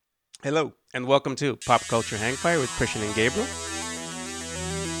Hello, and welcome to Pop Culture Hangfire with Christian and Gabriel.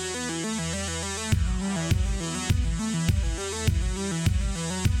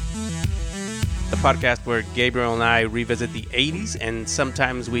 The podcast where Gabriel and I revisit the 80s, and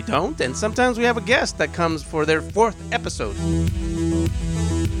sometimes we don't, and sometimes we have a guest that comes for their fourth episode.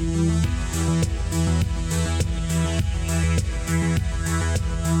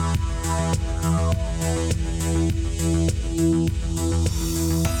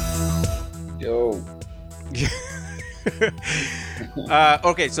 Yo.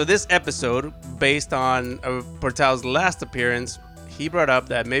 Okay, so this episode, based on Portal's last appearance, he brought up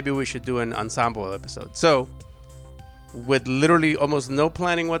that maybe we should do an ensemble episode. So, with literally almost no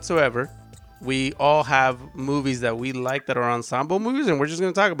planning whatsoever, we all have movies that we like that are ensemble movies, and we're just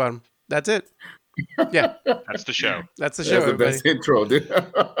going to talk about them. That's it. Yeah. That's the show. That's the show, That's the everybody. best intro, dude.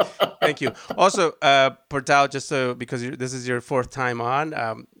 Thank you. Also, Portal, just so, because this is your fourth time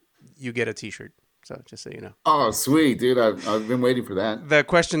on, you get a t-shirt. So, just so you know. Oh, sweet, dude. I've been waiting for that. The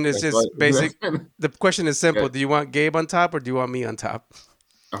question is That's just what- basic. The question is simple. Yeah. Do you want Gabe on top or do you want me on top?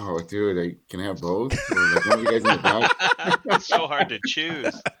 Oh, dude, I can I have both. Or like one of you guys in the back. It's so hard to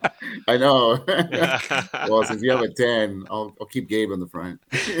choose. I know. Well, since you have a 10, I'll keep Gabe on the front.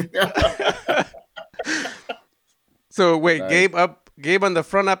 So wait, Nice. Gabe on the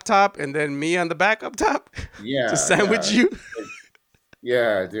front up top, and then me on the back up top Yeah. to sandwich yeah. you.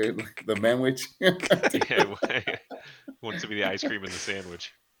 Yeah, dude. Like the manwich. Yeah, wants to be the ice cream in the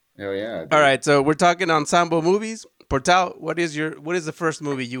sandwich. Hell yeah. Dude. All right, so we're talking ensemble movies. Portal, what is the first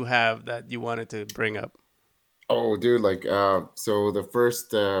movie you have that you wanted to bring up? Oh, dude, like so the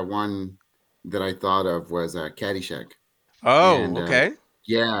first one that I thought of was Caddyshack. Oh, And, okay.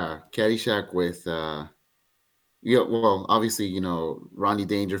 Yeah, Caddyshack with yeah, well, obviously, Rodney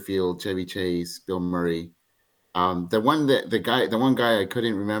Dangerfield, Chevy Chase, Bill Murray. The one guy I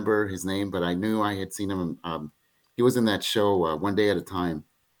couldn't remember his name, but I knew I had seen him. He was in that show One Day at a Time.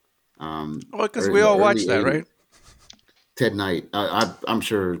 Well, because in we the all early watched that, 80s. right? Ted Knight. I'm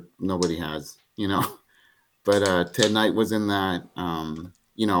sure nobody has, but Ted Knight was in that.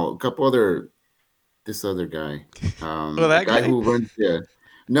 A couple other. This other guy. Oh, The that guy guy? who runs the.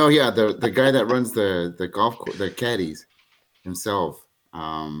 No, yeah, the guy that runs the golf course, the caddies himself.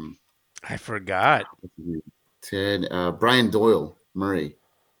 I forgot. Ted Brian Doyle Murray.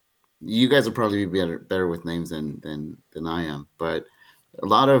 You guys will probably be better with names than I am, but a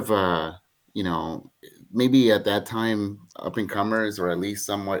lot of maybe at that time up and comers or at least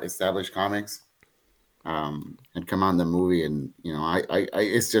somewhat established comics had come on the movie, and I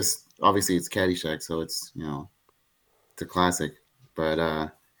it's just obviously it's Caddyshack, so it's it's a classic,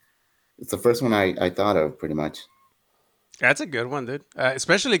 but it's the first one I thought of pretty much. That's a good one, dude.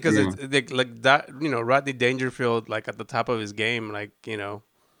 Especially because Yeah. it's like that. Rodney Dangerfield, like at the top of his game,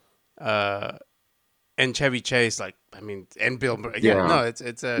 and Chevy Chase, like and Bill Murray. Yeah, Yeah. no, it's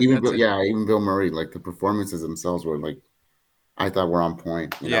a Even that's a- even Bill Murray, like the performances themselves were like I thought were on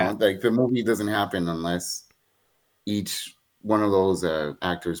point. Yeah. Like the movie doesn't happen unless each one of those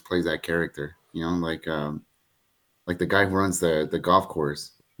actors plays that character. Like the guy who runs the golf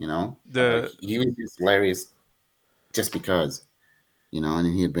course. The- he was just hilarious just because, and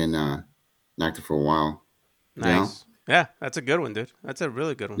he had been an actor for a while. nice. Yeah, that's a good one, dude. That's a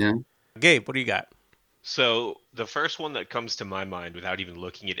really good one. Yeah. Gabe, what do you got? So the first one that comes to my mind without even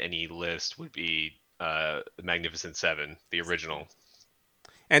looking at any list would be The Magnificent Seven, the original.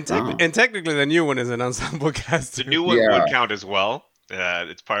 And Wow. and technically, the new one is an ensemble cast. The too. new one Yeah. would count as well.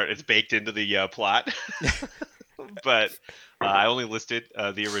 It's baked into the plot. But I only listed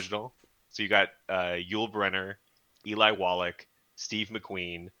the original. So you got Yul Brynner, Eli Wallach, Steve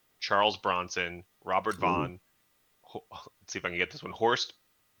McQueen, Charles Bronson, Robert Vaughn. Let's see if I can get this one. Horst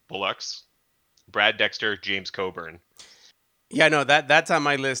Bullocks, Brad Dexter, James Coburn. Yeah, no, that's on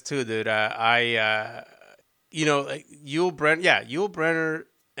my list too, dude. Yul Brynner,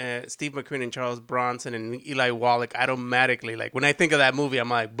 Steve McQueen, and Charles Bronson, and Eli Wallach. Automatically, like when I think of that movie, I'm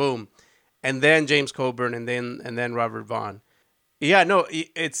like, boom, and then James Coburn, and then Robert Vaughn. Yeah, no,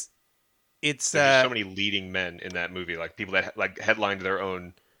 it's There's just so many leading men in that movie, like people that like headlined their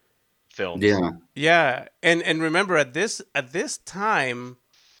own films. Yeah. yeah, and remember at this time,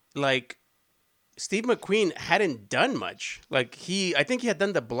 like Steve McQueen hadn't done much. Like I think he had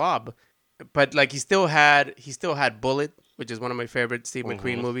done The Blob, but like he still had Bullet, which is one of my favorite Steve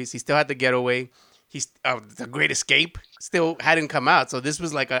McQueen movies. He still had The Getaway. The Great Escape still hadn't come out, so this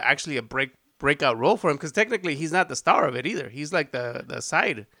was like actually a breakout role for him because technically he's not the star of it either. He's like the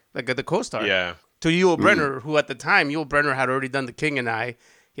side, like the co-star. Yeah. To Yul Brynner, who at the time Yul Brynner had already done The King and I.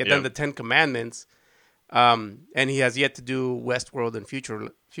 He had done Yep. the Ten Commandments. And he has yet to do Westworld and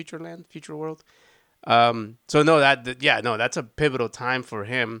Future World. So no, yeah, no, that's a pivotal time for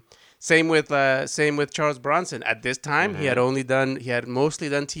him. Same with Charles Bronson. At this time, Hmm. he had mostly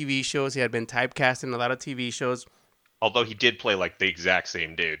done TV shows. He had been typecast in a lot of TV shows. Although he did play like the exact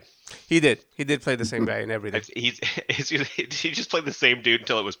same dude. He did play the same guy in everything. He just played the same dude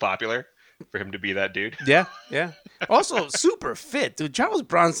until it was popular for him to be that dude. Yeah, yeah. Also, super fit, dude. Charles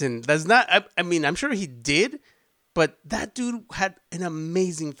Bronson does not. I mean, I'm sure he did, but that dude had an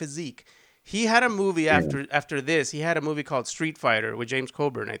amazing physique. He had a movie Yeah. after this. He had a movie called Street Fighter with James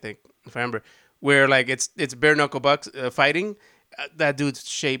Coburn, I think, if I remember, where like it's bare knuckle bucks fighting. That dude's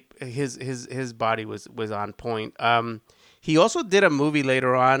shape, his body was on point. He also did a movie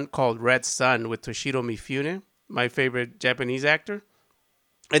later on called Red Sun with Toshiro Mifune, my favorite Japanese actor.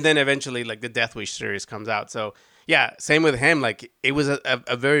 And then eventually, like the Death Wish series comes out. So yeah, same with him. Like it was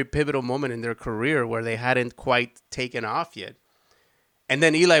a very pivotal moment in their career where they hadn't quite taken off yet. And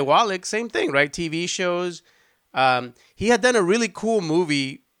then Eli Wallach, same thing, right? TV shows. He had done a really cool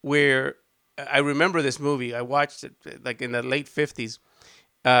movie where I remember this movie. I watched it like in the late 50s,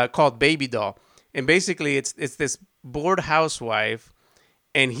 called Baby Doll. And basically, it's this bored housewife,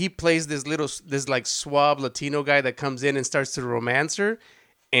 and he plays this like suave Latino guy that comes in and starts to romance her,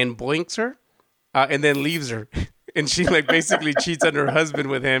 and boinks her, and then leaves her. And she like basically cheats on her husband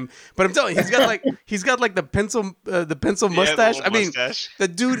with him. But I'm telling you, he's got like the pencil Yeah, the mustache. little I mean, mustache. the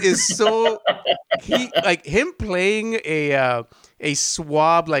dude is so he like him playing a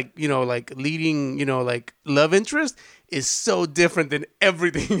swab, like like leading like love interest is so different than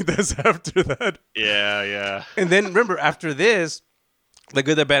everything he does after that. Yeah, yeah. And then remember after this, the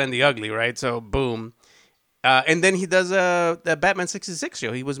good, the bad, and the ugly, right? So boom. And then he does the Batman 66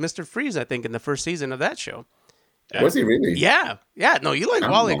 show. He was Mr. Freeze, I think, in the first season of that show. Was he really? Yeah, yeah. No, Eli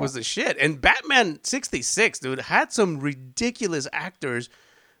Wallach Oh, was the shit. And Batman 66, dude, had some ridiculous actors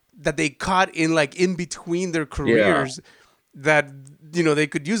that they caught in like in between their yeah. careers that they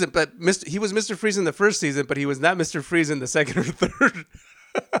could use it. But he was Mr. Freeze in the first season, but he was not Mr. Freeze in the second or third.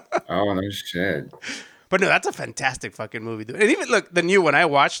 Oh no shit. But no, that's a fantastic fucking movie, dude. And even look, the new one, I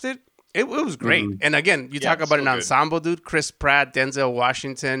watched it. It was great. Mhm. And again, you Yeah, talk it's about so an good. ensemble, dude. Chris Pratt, Denzel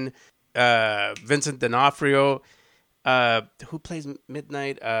Washington, Vincent D'Onofrio. Who plays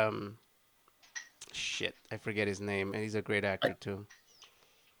Midnight? Shit, I forget his name, and he's a great actor too.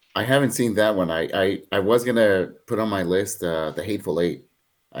 I haven't seen that one. I was gonna put on my list the Hateful Eight,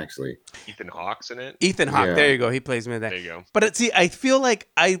 actually. Ethan Hawke's in it. Ethan Hawke. Yeah. There you go. He plays Midnight. There you go. But see, I feel like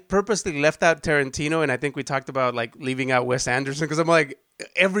I purposely left out Tarantino, and I think we talked about like leaving out Wes Anderson because I'm like,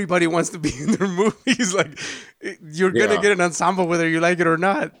 everybody wants to be in their movies. Like, you're gonna Yeah. get an ensemble whether you like it or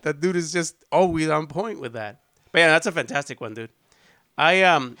not. That dude is just always on point with that. But yeah, that's a fantastic one, dude.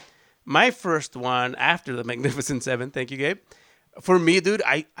 My first one after the Magnificent Seven. Thank you, Gabe. For me, dude,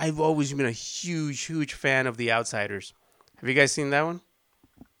 I've always been a huge fan of The Outsiders. Have you guys seen that one?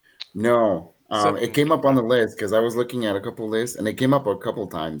 No. So It came up on the list because I was looking at a couple lists and it came up a couple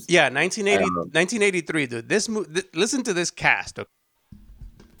times. yeah, 1980, Um, 1983, dude. Listen to this cast. Okay?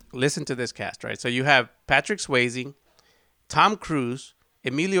 Listen to this cast, right? So you have Patrick Swayze, Tom Cruise,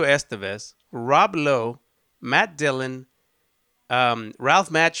 Emilio Estevez, Rob Lowe, Matt Dillon, Ralph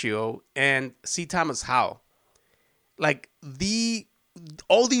Macchio, and C. Thomas Howell. Like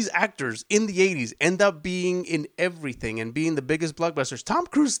all these actors in the 80s end up being in everything and being the biggest blockbusters. Tom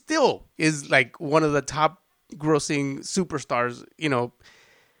Cruise still is like one of the top grossing superstars, yeah.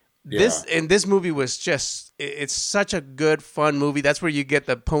 this movie was just it's such a good fun movie. That's where you get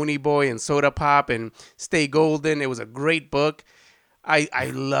the Pony Boy and Soda Pop and Stay Golden. It was a great book.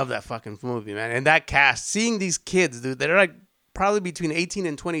 I love that fucking movie, man. And that cast, seeing these kids, dude, they're like probably between 18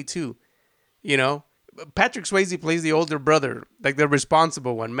 and 22, you know? Patrick Swayze plays the older brother, like the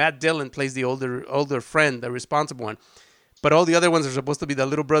responsible one. Matt Dillon plays the older friend, the responsible one. But all the other ones are supposed to be the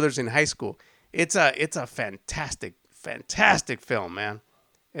little brothers in high school. It's a fantastic film, man.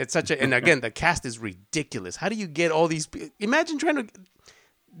 It's such a and again the cast is ridiculous. How do you get all these? Imagine trying to.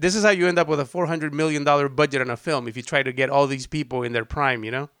 This is how you end up with a $400 million budget on a film if you try to get all these people in their prime.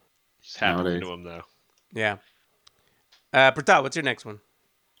 Just happened Nowadays. into him though. Yeah. Pratap, what's your next one?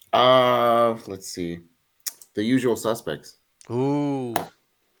 Let's see. The Usual Suspects. Ooh,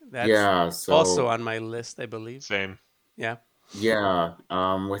 that's Yeah, so also on my list, I believe. Same. Yeah. yeah,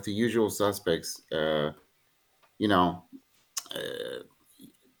 with The Usual Suspects, you know,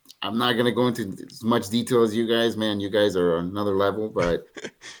 I'm not gonna go into as much detail as you guys, man. You guys are on another level, but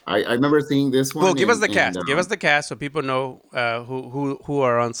I remember seeing this one. Well, give us the and cast. Give us the cast so people know who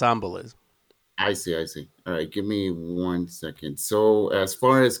our ensemble is. I see. All right, give me 1 second. So as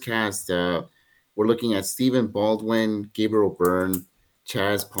far as cast, we're looking at Stephen Baldwin, Gabriel Byrne,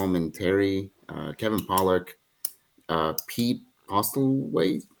 Chaz Palminteri, Kevin Pollak, Pete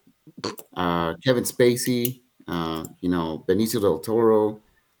Postlethwaite, Kevin Spacey, Benicio del Toro.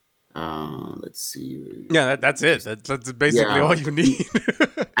 Let's see. Yeah, that's it. That's basically Yeah, all you need.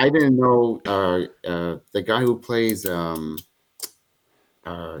 I didn't know the guy who plays.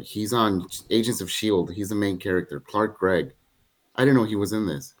 He's on Agents of Shield. He's the main character, Clark Gregg. I didn't know he was in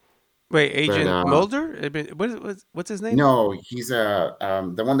this, Wait, but Agent Mulder? What's his name? no, he's the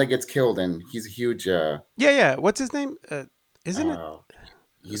one that gets killed, and he's a huge. Yeah. What's his name? Isn't it Uh,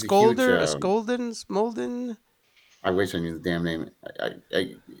 he's a huge. Skolder? Skolden? Smolden? I wish I knew the damn name.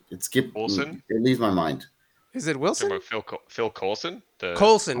 It skipped. Wilson? It leaves my mind. Is it Talking Wilson? about Phil Coulson?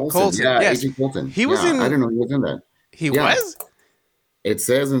 Colson. Yeah, Yes, Agent Coulson. he was yeah, in. I didn't know he was in that. He Yeah. was. It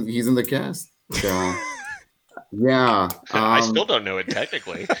says he's in the cast. So yeah, I still don't know it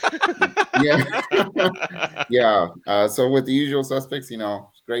technically. yeah, yeah. So with the usual suspects,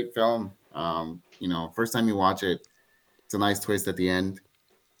 great film. First time you watch it, it's a nice twist at the end.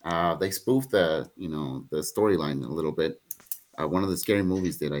 They spoofed the storyline a little bit. One of the scary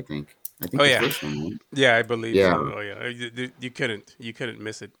movies did, I think. Oh, the yeah. first one. Right? Yeah, I believe Yeah. so. Oh yeah, you couldn't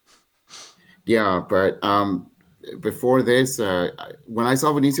miss it. Yeah, but before this, when I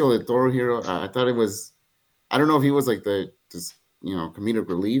saw Benicio del Toro here, I thought it was. I don't know if he was like comedic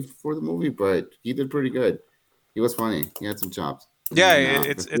relief for the movie, but he did pretty good. He was funny. He had some chops. Yeah, And,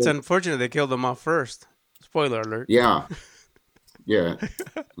 it's unfortunate they killed him off first. Spoiler alert. Yeah, yeah.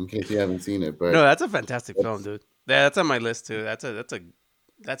 In case you haven't seen it, but No, that's a fantastic film, dude. Yeah, that's on my list too.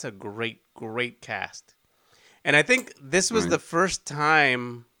 That's a great cast. And I think this was Right. the first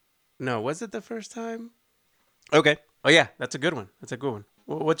time. No, was it the first time? Okay. Oh yeah, that's a good one. That's a good one.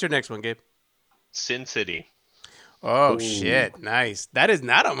 What's your next one, Gabe? Sin City. Oh Ooh. shit, nice. That is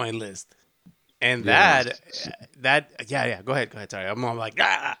not on my list. And Yeah. yeah. Go ahead. Sorry, I'm all like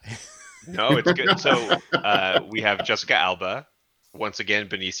ah. No, it's good. So we have Jessica Alba, once again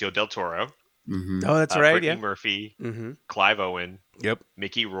Benicio del Toro, Mhm. Oh, that's right. Brittany Yeah. Murphy, Mm-hmm. Clive Owen, Yep.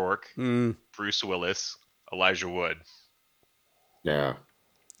 Mickey Rourke, Mm. Bruce Willis, Elijah Wood. Yeah,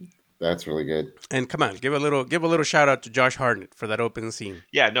 that's really good. And come on, give a little shout out to Josh Hartnett for that open scene.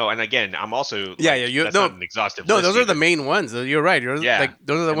 Yeah, no, and again, I'm also Yeah, like, yeah, that's no, not an exhaustive No, list those are the either. main ones. You're right. Yeah. Like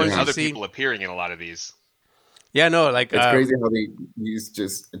those are the And ones there's you other see. people appearing in a lot of these. Yeah, no, like It's crazy how they use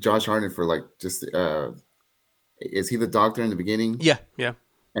just Josh Hartnett for like just. Is he the doctor in the beginning Yeah.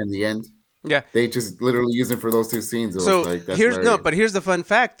 and the end? Yeah. They just literally use it for those two scenes. It So was like, that's here's the fun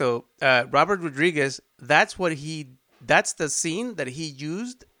fact though. Robert Rodriguez, that's the scene that he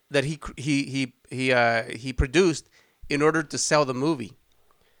used that he produced in order to sell the movie.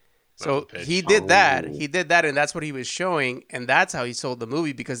 So pitch. he did that, and that's what he was showing, and that's how he sold the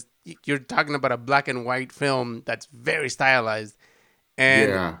movie because you're talking about a black and white film that's very stylized, and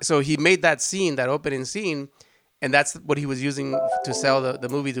Yeah. so he made that scene, that opening scene, and that's what he was using to sell the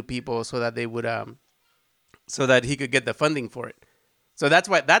movie to people so that they would so that he could get the funding for it. So that's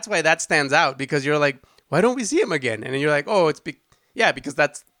why that stands out because you're like, why don't we see him again? And then you're like, oh, because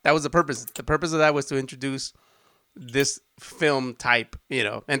that was the purpose. The purpose of that was to introduce this film type,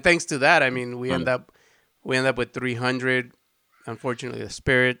 And thanks to that, I mean, we end up with 300. Unfortunately, The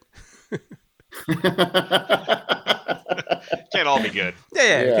Spirit. Can't all be good.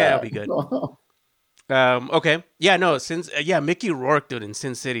 Yeah, it can't all be good. Okay. Yeah, no, Mickey Rourke, dude, in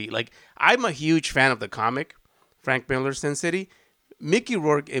Sin City. Like, I'm a huge fan of the comic, Frank Miller's Sin City. Mickey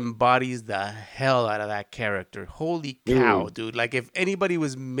Rourke embodies the hell out of that character. Holy cow, dude. Like, if anybody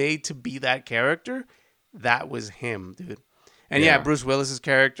was made to be that character, that was him, dude. And yeah, Bruce Willis's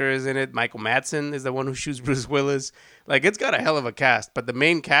character is in it. Michael Madsen is the one who shoots Bruce Willis. Like, it's got a hell of a cast. But the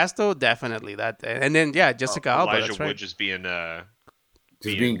main cast, though, definitely that. And then, yeah, Jessica Alba, Elijah that's Wood right. just being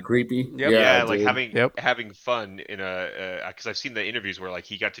Just being creepy. Yep. yeah, like dude. having fun in because I've seen the interviews where like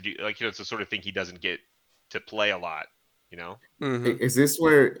he got to do it's the sort of thing he doesn't get to play a lot, Mhm. Is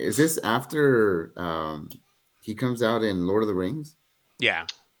this after he comes out in Lord of the Rings? Yeah.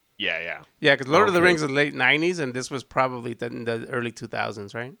 Yeah. Yeah, because Lord of the Okay. Rings is late 90s, and this was probably in the early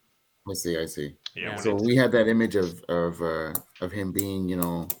 2000s, right? I see. Yeah. So we had that image of him being,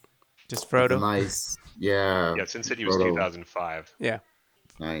 Just the Frodo. nice, yeah. Yeah, Sin City was Frodo. 2005. Yeah.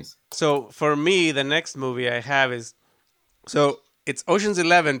 Nice. So for me, the next movie I have is, it's Ocean's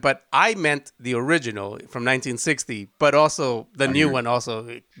 11, but I meant the original from 1960, but also the new one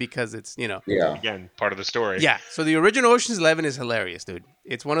also because it's, Yeah. Again, part of the story. Yeah. So the original Ocean's 11 is hilarious, dude.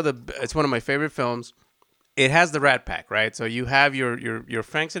 It's one of my favorite films. It has the Rat Pack, right? So you have your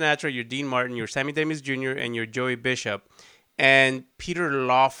Frank Sinatra, your Dean Martin, your Sammy Davis Jr., and your Joey Bishop, and Peter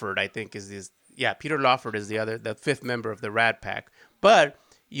Lawford, I think is this. yeah, Peter Lawford is the fifth member of the Rat Pack. But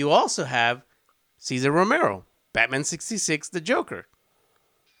you also have Cesar Romero, Batman 66, the Joker.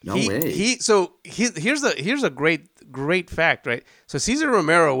 No way. Here's a great fact, right? So Cesar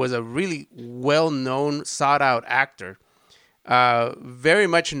Romero was a really well-known, sought-out actor, very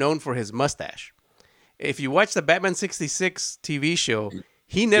much known for his mustache. If you watch the Batman 66 TV show,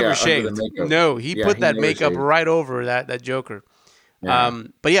 he never Yeah, under the shaved. makeup. No, he Yeah, put he that never makeup shaved. right over that Joker. Yeah.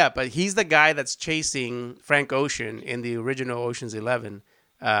 But he's the guy that's chasing Frank Ocean in the original Ocean's 11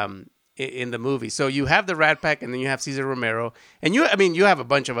 in the movie. So you have the Rat Pack, and then you have Cesar Romero, and you have a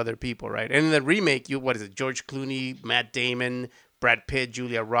bunch of other people, right? And in the remake, what is it? George Clooney, Matt Damon, Brad Pitt,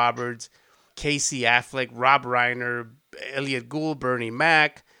 Julia Roberts, Casey Affleck, Rob Reiner, Elliot Gould, Bernie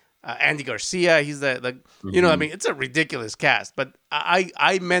Mac, Andy Garcia. He's it's a ridiculous cast. But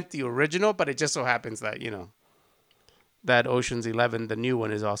I meant the original, but it just so happens that that Ocean's 11, the new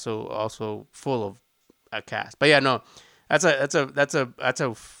one, is also full of a cast. But yeah, no, that's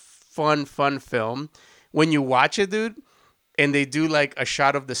a fun film. When you watch it, dude, and they do like a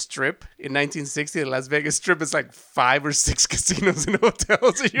shot of the Strip in 1960, the Las Vegas Strip is like 5 or 6 casinos and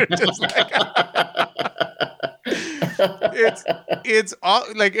hotels, and you're just like, it's all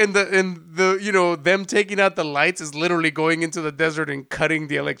like in the them taking out the lights is literally going into the desert and cutting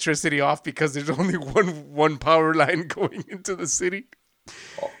the electricity off because there's only one power line going into the city.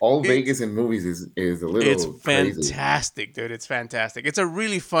 All Vegas in movies is a little It's crazy. fantastic, dude. It's fantastic. It's a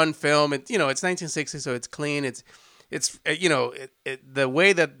really fun film. It's 1960, so it's clean. It's the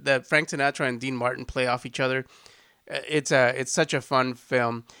way that Frank Sinatra and Dean Martin play off each other. It's such a fun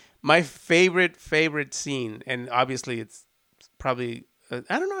film. My favorite scene, and obviously it's probably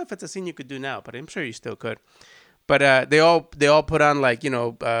I don't know if it's a scene you could do now, but I'm sure you still could. But they all put on like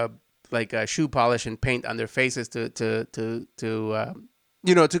shoe polish and paint on their faces to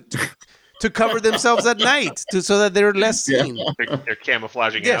cover themselves at night, so that they're less seen. They're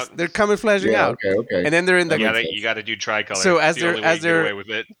camouflaging Yes, out. they're camouflaging out. Okay. And then they're in the You got to do tricolor. So It's the only way you can get away with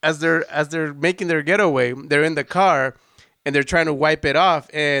it. as they're making their getaway, they're in the car and they're trying to wipe it off.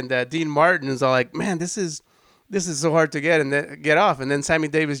 And Dean Martin is all like, "Man, this is so hard to get off." And then Sammy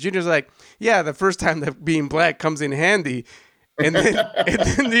Davis Jr. is like, "Yeah, the first time that being black comes in handy." And then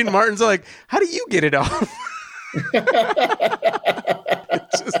Dean Martin's all like, "How do you get it off?"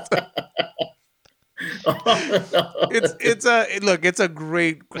 It's a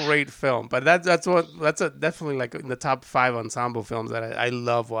great film, but that's definitely like in the top 5 ensemble films that I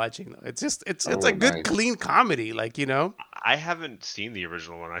love watching. It's a good nice. clean comedy, I haven't seen the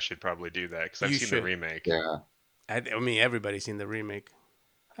original one. I should probably do that because I've You seen should. the remake. Yeah. I mean, everybody's seen the remake.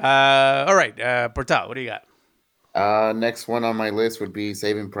 All right, Portal, what do you got? Next one on my list would be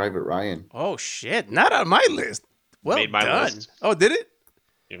Saving Private Ryan. Oh shit, not on my list. Well Made my done. list. Oh, did it?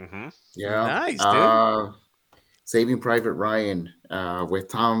 Mm-hmm. Yeah. Nice, dude. Saving Private Ryan with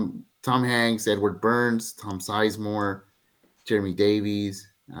Tom Hanks, Edward Burns, Tom Sizemore, Jeremy Davies,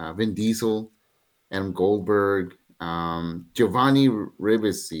 Vin Diesel, Adam Goldberg, Giovanni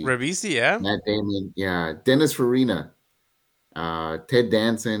Ribisi, Ribisi, yeah. Matt Damon, yeah, Dennis Farina, Ted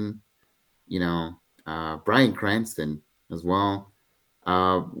Danson, Bryan Cranston as well.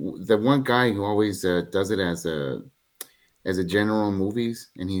 The one guy who always does it as a general in movies,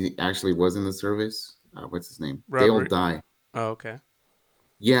 and he actually was in the service. What's his name? Dale Dye. Oh, okay.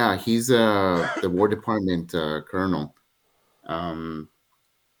 Yeah, he's the War Department colonel.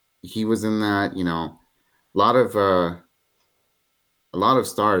 He was in that. A lot of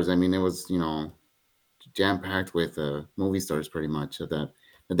stars. I mean, it was jam packed with movie stars pretty much. At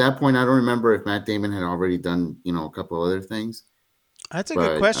that point, I don't remember if Matt Damon had already done a couple other things. That's a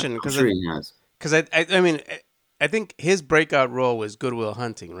good question I'm sure he has. Because I mean, I think his breakout role was Good Will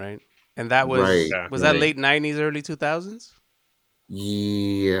Hunting, right? And that was that late 90s, early 2000s?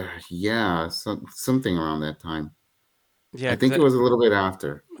 Yeah, something around that time. Yeah, I think it was a little bit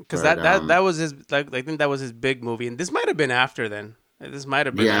after. Because that was his I think that was his big movie, and this might have been after then. This might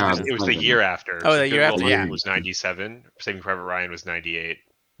have been. Yeah, after. It was the year after. Oh, the year after. Yeah, was 97. Saving Private Ryan was 98.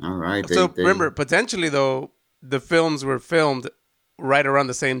 All right. Remember, potentially though, the films were filmed right around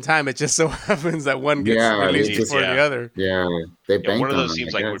the same time. It just so happens that one gets released before the other. Yeah, they banked one of those on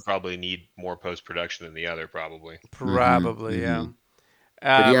seems it, like would probably need more post production than the other, probably. Probably, yeah.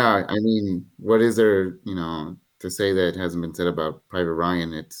 But yeah, I mean, what is there, to say that hasn't been said about Private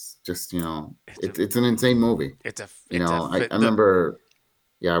Ryan? It's just, it's an insane movie. I remember,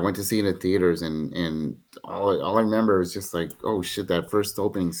 I went to see it in the theaters, and all I remember is just like, oh shit, that first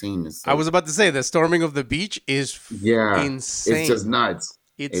opening scene is. I was about to say the storming of the beach is insane. It's just nuts.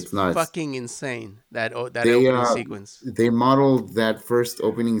 It's nuts. Fucking insane. That opening sequence. They modeled that first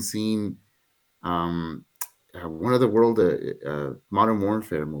opening scene um, one of the world Modern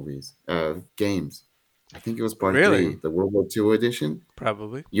Warfare movies, games. I think it was part Really? three, the World War II edition.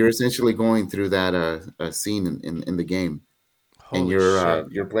 Probably. You're essentially going through that scene in the game, and Holy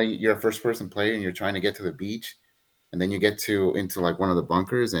shit. you're playing. You're a first person player, and you're trying to get to the beach, and then you get to into like one of the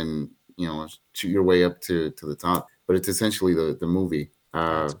bunkers, and shoot your way up to the top. But it's essentially the movie.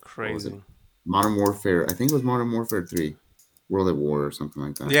 That's What was it? crazy. Modern Warfare. I think it was Modern Warfare 3, World at War or something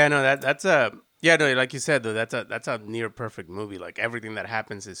like that. Yeah, no, that's a yeah, no, like you said though, that's a near perfect movie. Like everything that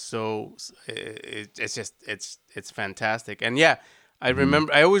happens is so it's just it's fantastic. And yeah, Mhm.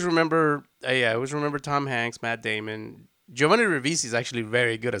 I always remember yeah, I always remember Tom Hanks, Matt Damon, Giovanni Ribisi is actually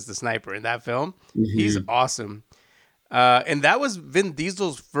very good as the sniper in that film. He's Mhm. awesome. And that was Vin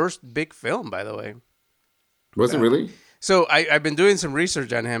Diesel's first big film, by the way. Was it Uh, really? so I've been doing some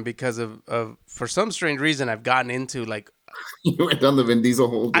research on him because of for some strange reason I've gotten into like You went down the Vin Diesel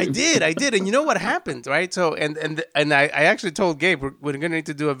hole, dude. I did, and you know what happened, right? So, I actually told Gabe we're gonna need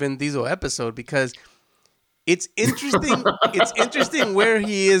to do a Vin Diesel episode because it's interesting. It's interesting where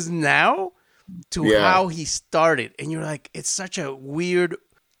he is now to Yeah, how he started, and you're like, it's such a weird.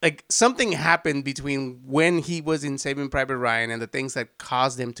 Like something happened between when he was in Saving Private Ryan and the things that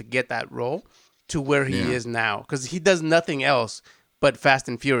caused him to get that role to where he yeah, is now, because he does nothing else but Fast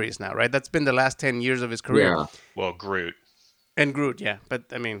and Furious now, right? That's been the last 10 years of his career, yeah. Well, Groot. and Groot, yeah. But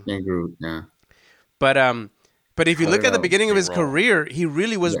I mean, And Groot, yeah, But but if you I look don't at the know. beginning of Big his role. career, he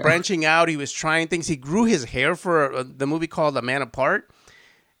really was Yeah, branching out. He was trying things. He grew his hair for the movie called A Man Apart.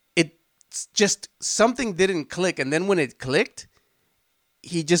 It's just something didn't click, and then when it clicked,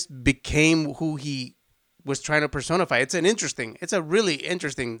 he just became who he was trying to personify. It's a really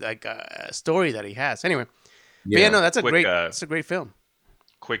interesting like story that he has. Anyway, but yeah, yeah. no, Quick, that's a great film.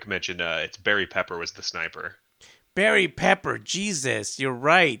 quick mention. It's Barry Pepper was the sniper. Barry Pepper, Jesus, you're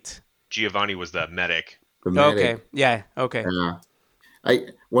right. Giovanni was the medic. The Okay, medic. yeah, okay. Yeah, I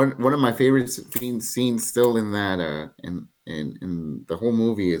one of my favorite scenes still in that in the whole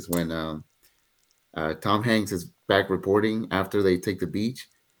movie is when Tom Hanks is back reporting after they take the beach,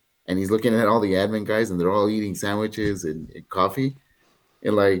 and he's looking at all the admin guys, and they're all eating sandwiches and coffee,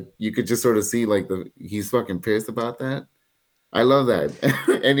 and like you could just sort of see like he's fucking pissed about that. I love that.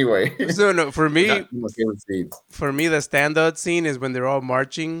 Anyway, So no, that's one of my favorite scenes. for me, the standout scene is when they're all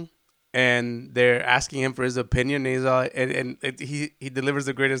marching and they're asking him for his opinion. And he's all, he delivers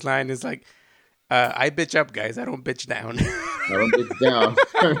the greatest line. It's like, "I bitch up, guys. I don't bitch down." I don't bitch down.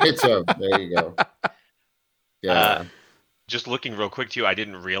 Bitch up. There you go. Uh, Yeah. just looking real quick too, I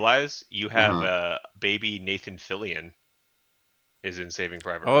didn't realize you have Uh-huh. baby Nathan Fillion is in Saving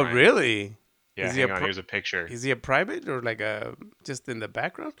Private Oh, Ryan. really? Yeah, Is he a hang on. Here's a picture. is he a private or like a just in the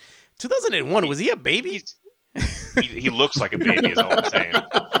background? 2001. Was he a baby? He's, he looks like a baby. Is all I'm saying.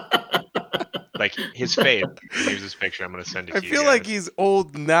 Like his face. Here's this picture. I'm gonna send it I to you feel guys. like he's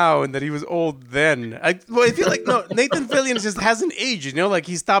old now and that he was old then. I feel like no, Nathan Fillion just hasn't aged. You know, like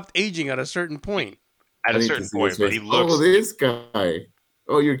he stopped aging at a certain point. At I a need to certain see point, his but face. he Oh, looks. this guy.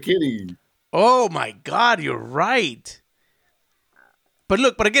 Oh, you're kidding. Oh my God, you're right.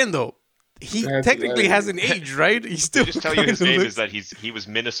 But again though, he That's technically hilarious. hasn't aged, right? He's still To just tell you his kinda name looks- is that he was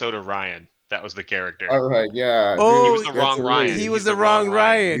Minnesota Ryan. That was the character. All right, yeah. Oh, He was the that's wrong Ryan. hilarious. he He's was the the wrong wrong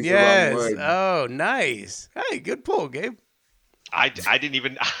Ryan. He's the wrong Yes. one. Oh, nice. Hey, good pull, Gabe. I didn't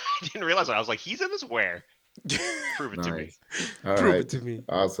even I didn't realize it. I was like, he's in this where? Prove it to me. Nice. All Prove right. it to me.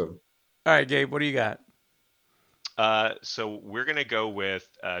 Awesome. All right, Gabe, what do you got? So we're gonna go with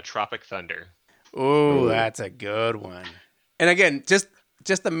Tropic Thunder. Oh, Ooh. that's a good one. And again, just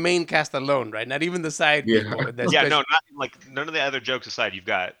the main cast alone, right? Not even the side Yeah. people. The Yeah, special- no, not like none of the other jokes aside. You've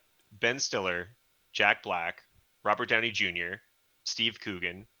got Ben Stiller, Jack Black, Robert Downey Jr., Steve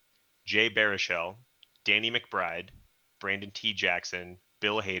Coogan, Jay Baruchel, Danny McBride, Brandon T. Jackson,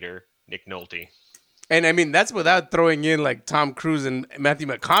 Bill Hader, Nick Nolte. And I mean, that's without throwing in like Tom Cruise and Matthew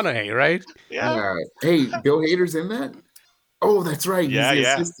McConaughey, right? Yeah, Yeah. Hey, Bill Hader's in that? Oh, that's right. He's Yeah, the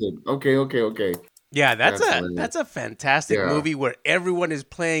yeah. assistant. Okay. Yeah, that's That's a fantastic Yeah. movie where everyone is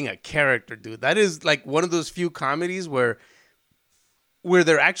playing a character, dude. That is like one of those few comedies where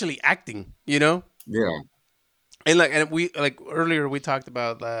they're actually acting, you know? Yeah. And we like earlier we talked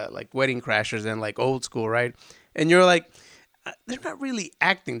about like Wedding Crashers and like Old School, right? And you're like, they're not really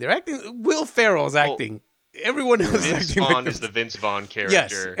acting. They're acting. Will Ferrell's acting. Everyone else is Vince acting. Vaughn like is the Vince Vaughn character.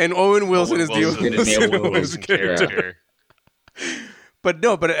 yes, and Owen Wilson is the Wilson Owen is the Wilson, Owen Wilson character. But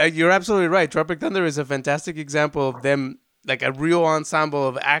you're absolutely right. Tropic Thunder is a fantastic example of them, like a real ensemble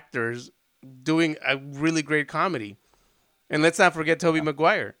of actors doing a really great comedy. And let's not forget Tobey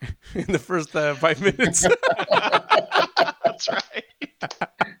Maguire in the first 5 minutes. That's right.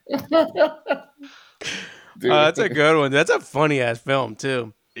 Dude. That's a good one. That's a funny ass film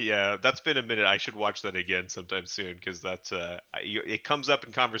too. Yeah, that's been a minute. I should watch that again sometime soon because that's it comes up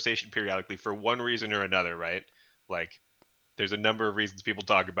in conversation periodically for one reason or another, right? Like, there's a number of reasons people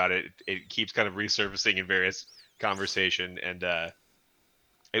talk about it. It keeps kind of resurfacing in various conversation, and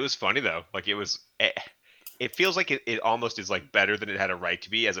it was funny though. Like it feels like it almost is like better than it had a right to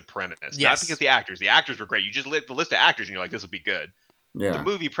be as a premise. Not because Yes. the actors were great. You just lit the list of actors and you're like, this will be good. The Yeah.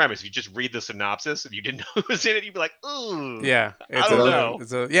 movie premise, if you just read the synopsis and you didn't know who was in it, you'd be like, ooh, Yeah, I it's don't a- know.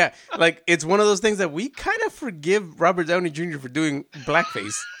 it's a yeah, like it's one of those things that we kind of forgive Robert Downey Jr. for doing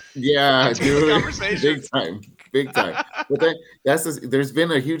blackface. Yeah, That's the dude. conversation. Big time. Big time. But then there's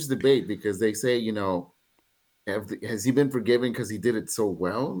been a huge debate because they say, has he been forgiven because he did it so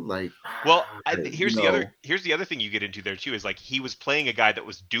well? Like, Well, you know, here's the other thing you get into there too is like he was playing a guy that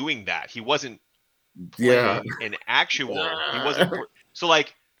was doing that. He wasn't yeah. playing an actual. He wasn't so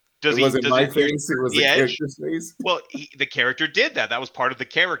like. It wasn't Does my it? You're face, it was the the edge. character's face. Well, the character did that. That was part of the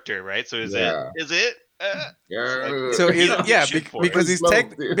character, right? So is it? Yeah. Is it? Like, Yeah. So you is don't get yeah shit for because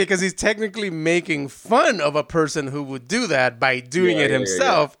it. Dude. because he's technically making fun of a person who would do that by doing Yeah, it yeah,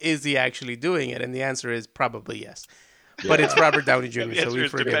 himself. Is he actually doing it? And the answer is probably yes. But it's Robert Downey Jr. The So answer we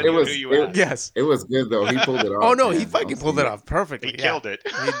is forgive It depending him. on who was you it, ask. Yes. it was good though. He pulled it off. Oh no, he man. fucking pulled it off perfectly. He Yeah. killed it.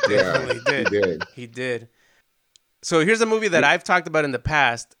 He definitely He did. did. He did. So here's a movie that I've talked about in the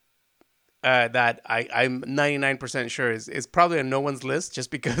past that I'm 99% sure is probably on no one's list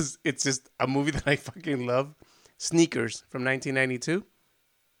just because it's just a movie that I fucking love. Sneakers from 1992.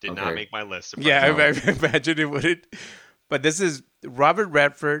 Did Okay. not make my list. Yeah, No. I imagine it wouldn't. But this is Robert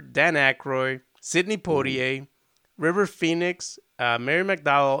Redford, Dan Aykroyd, Sidney Poitier, River Phoenix, Mary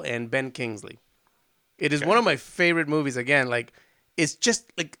McDowell, and Ben Kingsley. It is one of my favorite movies. Again, like it's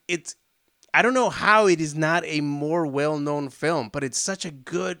just like it's. I don't know how it is not a more well-known film, but it's such a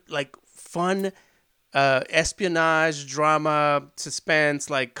good, like, fun espionage, drama, suspense,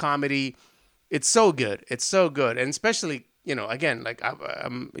 like comedy. It's so good. It's so good, and especially again, like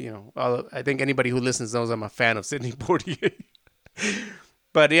I'm I think anybody who listens knows I'm a fan of Sidney Poitier.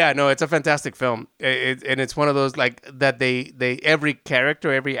 But yeah, no, it's a fantastic film, and it's one of those like that they every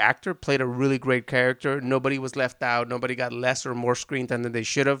character, every actor played a really great character. Nobody was left out. Nobody got less or more screen time than they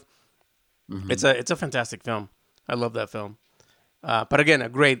should have. Mm-hmm. It's a fantastic film. I love that film. But again, a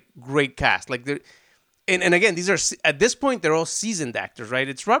great cast. Like and again, these are at this point they're all seasoned actors, right?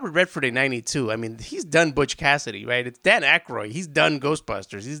 It's Robert Redford in '92. I mean, he's done Butch Cassidy, right? It's Dan Aykroyd. He's done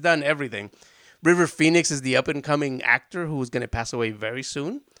Ghostbusters. He's done everything. River Phoenix is the up and coming actor who is going to pass away very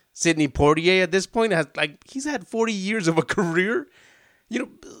soon. Sidney Poitier at this point he's had 40 years of a career.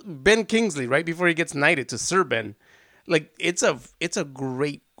 Ben Kingsley right before he gets knighted to Sir Ben. Like it's a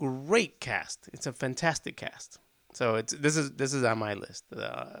great cast. It's a fantastic cast. So this is on my list.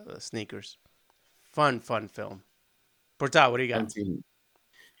 The Sneakers, fun film. Portal, what do you got?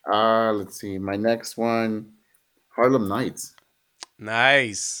 Let's see. My next one, Harlem Nights.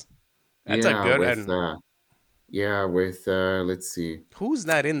 Nice. That's a good one. With let's see. Who's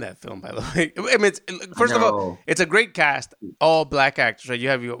not in that film, by the way? I mean, first of all, No. it's a great cast, all black actors. Right? You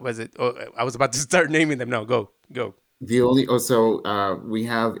have was it? Oh, I was about to start naming them. No, go. The only we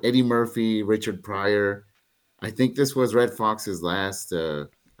have Eddie Murphy, Richard Pryor. I think this was Red Fox's last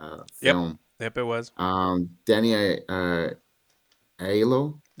film. Yep, it was. Danny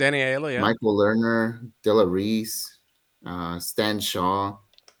Aiello, Danny Aiello, yeah. Michael Lerner, Della Reese, Stan Shaw.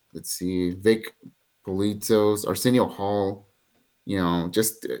 Let's see, Vic Politos, Arsenio Hall.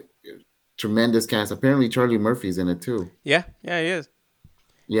 Just tremendous cast. Apparently, Charlie Murphy's in it too. Yeah, he is.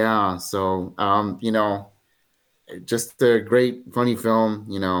 Yeah, so just a great, funny film.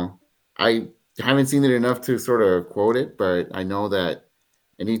 I haven't seen it enough to sort of quote it, but I know that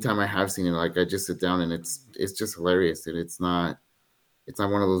anytime I have seen it, like I just sit down and it's just hilarious. And it's not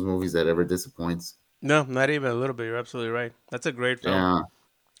one of those movies that ever disappoints. No, not even a little bit. You're absolutely right. That's a great film. Yeah.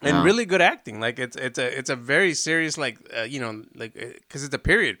 And really good acting. Like it's a very serious because it's a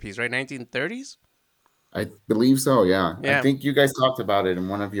period piece, right? 1930s. I believe so. Yeah. Yeah. I think you guys talked about it in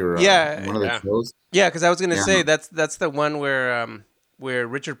one of your one of the shows. Yeah, because I was gonna say that's the one where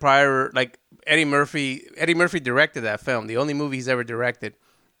Richard Pryor, like Eddie Murphy directed that film. The only movie he's ever directed.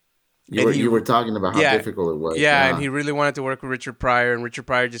 You were talking about how difficult it was. Yeah, and he really wanted to work with Richard Pryor, and Richard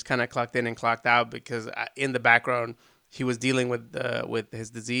Pryor just kind of clocked in and clocked out because in the background he was dealing with his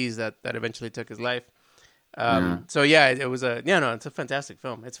disease that eventually took his life. So yeah, it was it's a fantastic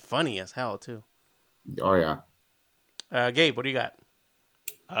film. It's funny as hell too. Oh yeah. Gabe, what do you got?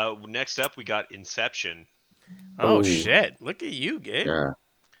 Next up, we got Inception. Oh shit! Look at you, Gabe. Yeah.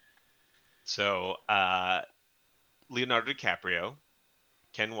 So Leonardo DiCaprio,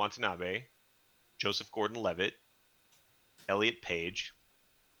 Ken Watanabe, Joseph Gordon-Levitt, Elliot Page,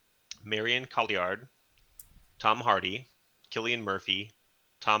 Marion Cotillard, Tom Hardy, Killian Murphy,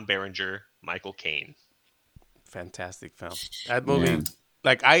 Tom Berenger, Michael Caine. Fantastic film. That movie, Man.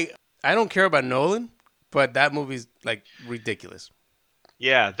 like I don't care about Nolan, but that movie's like ridiculous.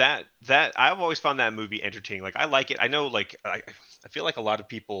 Yeah, that I've always found that movie entertaining. Like I like it. I know like I feel like a lot of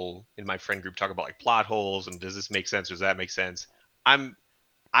people in my friend group talk about like plot holes and does this make sense or does that make sense? I'm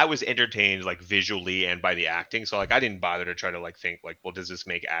I was entertained like visually and by the acting, so like I didn't bother to try to like think like, well, does this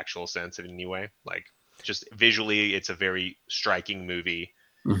make actual sense in any way? Like just visually, it's a very striking movie,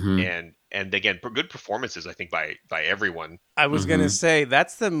 Hmm. and again, good performances I think by everyone. I was gonna Hmm. say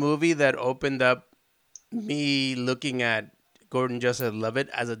that's the movie that opened up me looking at Gordon Joseph Levitt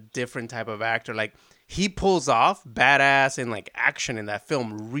as a different type of actor. Like he pulls off badass and like action in that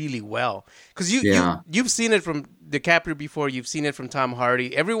film really well. Because Yeah. you've seen it from DiCaprio before, you've seen it from Tom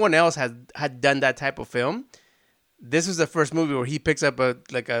Hardy. Everyone else had done that type of film. This was the first movie where he picks up an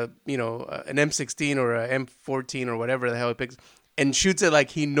M16 or a M14 or whatever the hell he picks and shoots it like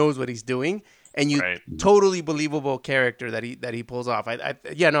he knows what he's doing, and you Right. totally believable character that he pulls off.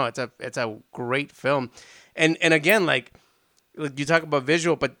 Yeah, no, it's a great film, and again, like you talk about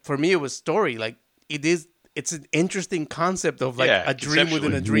visual, but for me it was story. Like it's an interesting concept of like Yeah, a dream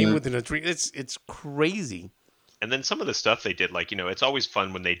within conceptually. a dream Hmm. within a dream. It's crazy. And then some of the stuff they did, like it's always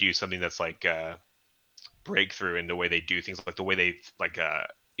fun when they do something that's like breakthrough in the way they do things, like the way they like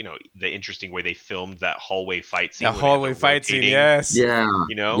the interesting way they filmed that hallway fight The scene when they had the hallway fight scene, rotating. yes. Yeah.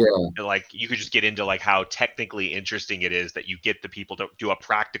 You know, Yeah. and like you could just get into like how technically interesting it is that you get the people to do a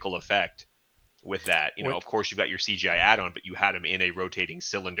practical effect with that. Of course you've got your CGI add-on, but you had them in a rotating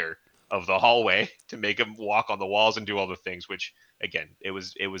cylinder of the hallway to make them walk on the walls and do all the things. Which again, it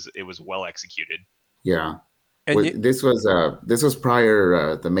was well executed. Yeah. And you, This was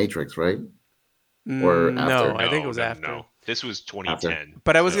prior the Matrix, right? Or no, after? I think it No, was no, no, after. no. This was After. 2010.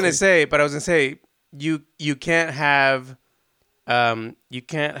 But I was gonna So say, you can't have the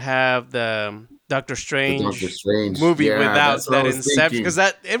Doctor The Doctor Strange Strange. movie Yeah, that's without what I that was Inception, thinking. because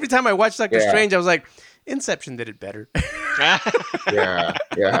that every time I watch Doctor Yeah. Strange, I was like, Inception did it better. Yeah.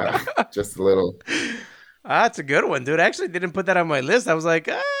 Yeah. Just a little. That's a good one, dude. I actually didn't put that on my list. I was like,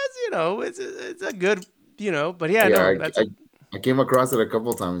 it's a good, but yeah, Yeah. no, I, I, I came across it a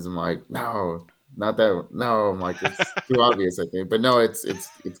couple times. I'm like, no, not that. No, I'm like, it's too obvious, I think. But no, it's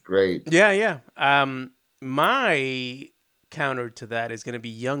great. yeah, yeah. My counter to that is gonna be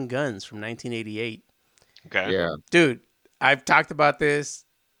Young Guns from 1988. okay. Yeah. Dude, I've talked about this.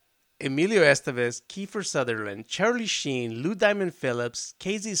 Emilio Estevez, Kiefer Sutherland, Charlie Sheen, Lou Diamond Phillips,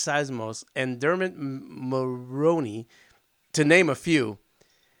 Casey Seismos, and Dermot Mulroney, to name a few.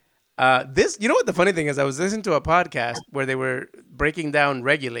 You know what the funny thing is? I was listening to a podcast where they were breaking down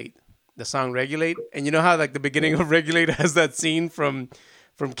 "Regulate," the song "Regulate," and you know how like the beginning of "Regulate" has that scene from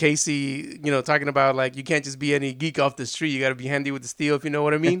Casey, talking about like you can't just be any geek off the street, you got to be handy with the steel, if you know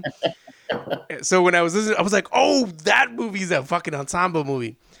what I mean. So when I was listening, I was like, "Oh, that movie's a fucking ensemble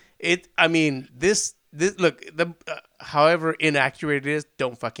movie." I mean, this look, however inaccurate it is,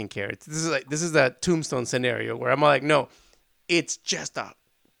 don't fucking care. This is a Tombstone scenario where I'm like, no, it's just a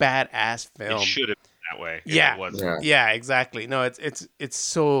badass film. It should have been that way. If Yeah. It wasn't. Yeah. Yeah, exactly. No, it's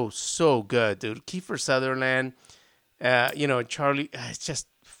so good, dude. Kiefer Sutherland, Charlie. It's just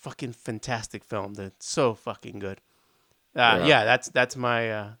fucking fantastic film, dude. So fucking good. Yeah. Yeah, that's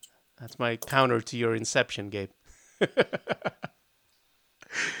my counter to your Inception, Gabe.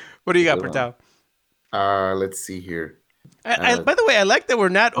 What do you got, Good one. Pertal? Let's see here. By the way, I like that we're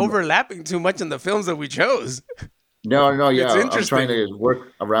not overlapping too much in the films that we chose. No, yeah. It's I'm interesting. trying to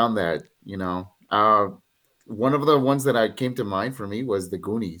work around that. One of the ones that I came to mind for me was the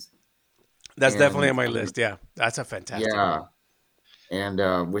Goonies. That's definitely And on my list. Yeah, that's a fantastic yeah, one.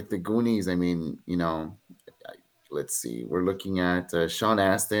 and with the Goonies, I mean, let's see, we're looking at Sean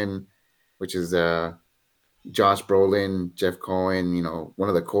Astin, which is Josh Brolin, Jeff Cohen, one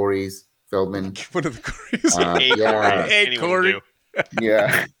of the Coreys, Feldman. One of the crazy. Hey, Yeah. Corey. Hey, Anyone Corey. will do.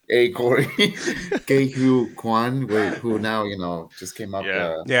 Yeah, A Corey, Kyu Kwan, who now just came up.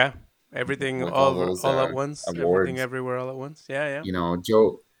 Yeah. Yeah, everything With all all those, at once. awards. Everything everywhere all at once. Yeah, yeah.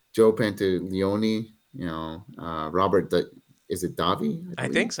 Joe Pantaleone, Robert, is it Davi? I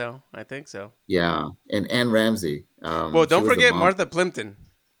think so. Yeah, and Anne Ramsey. Well, she don't was the forget mom. Martha Plimpton.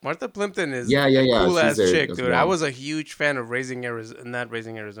 Martha Plimpton is Yeah, a yeah. cool She's ass there chick, as dude. I well. was a huge fan of not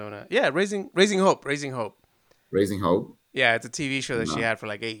Raising Arizona. Yeah, Raising Hope. Raising Hope. Yeah, it's a TV show that she No. had for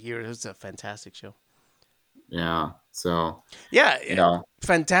like 8 years. It was a fantastic show. Yeah. So Yeah, you know,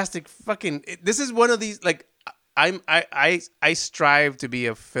 fantastic. Fucking. This is one of these like I strive to be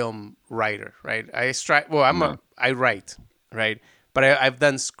a film writer, right? I strive. Well, No. I write, right? But I've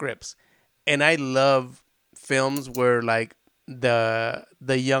done scripts, and I love films where like the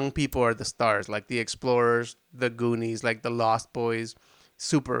young people are the stars, like the Explorers, the Goonies, like the Lost Boys,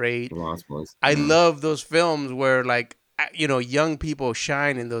 Super The 8. Lost Boys. I Yeah. love those films where like young people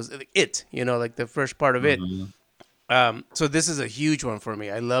shine in those. It, like the first part of it. Mhm. So this is a huge one for me.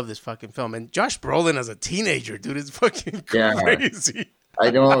 I love this fucking film, and Josh Brolin as a teenager, dude, is fucking Yeah. crazy. I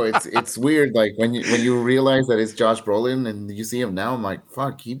know it's weird. Like when you realize that it's Josh Brolin and you see him now, I'm like,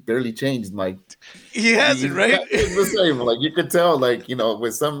 fuck, he barely changed. I'm like, He has it he's right. kind of the same. Like you could tell, like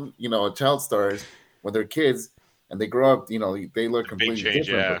with some child stars when they're kids and they grow up, they look The big completely change,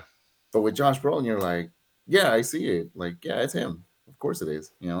 different. yeah. But with Josh Brolin, you're like, yeah, I see it. Like, yeah, it's him. Of course it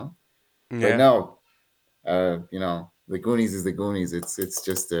is. But Yeah, no, the Goonies is the Goonies. It's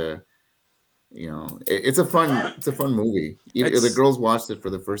just it's a fun movie. The it's. girls watched it for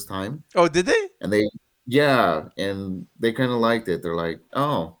the first time Oh, did they? and they kind of liked it. They're like,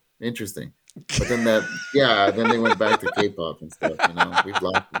 oh, interesting. But then they went back to K-pop and stuff. We've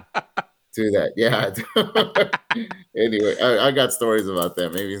lost them to that. Yeah. Anyway, I got stories about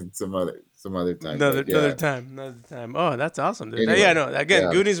that. Maybe some other time. Another But yeah. another time. Oh, that's awesome, dude. Yeah, Anyway, no. Again,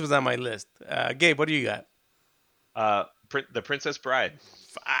 yeah. Goonies was on my list. Gabe, what do you got? The Princess Bride.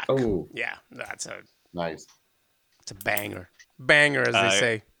 Fuck. Oh, Yeah, that's a nice. it's a banger as they Uh,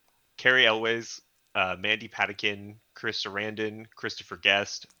 say. Carrie Elways, Mandy Patinkin, Chris Sarandon, Christopher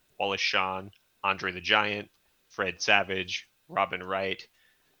Guest, Wallace Shawn, Andre the Giant, Fred Savage, Robin Wright.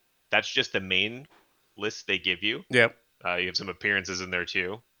 That's just the main list they give you. Yep. You have some appearances in there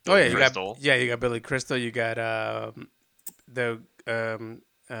too. Oh yeah, Billy Crystal. you got Billy Crystal. You got the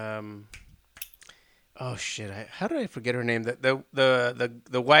oh shit! How did I forget her name? The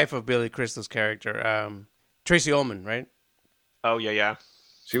wife of Billy Crystal's character, Tracy Ullman, right? Oh yeah.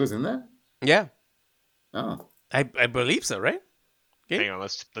 She was in that? Yeah, Oh. I believe so, right? Okay. Hang on,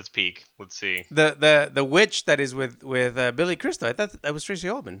 let's peek. Let's see. The witch that is with Billy Crystal. I thought that was Tracy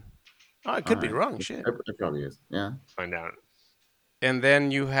Ullman. Oh, I could All be right. wrong. Shit. It probably is. Yeah. Find out. And then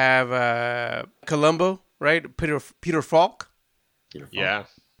you have Columbo, right? Peter Falk. Beautiful. Yeah.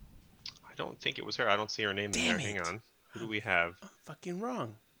 I don't think it was her. I don't see her name in Damn there. Hang it. on. Who do we have? Fucking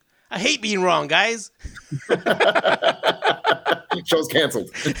wrong. I hate being wrong, guys. Show's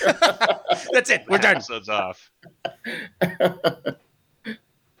canceled. That's it. We're done. Episode's off.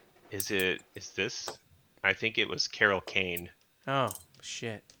 Is this? I think it was Carol Kane. Oh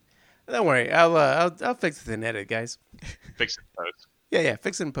shit. Don't worry. I'll fix it in edit, guys. Fix it post. Yeah,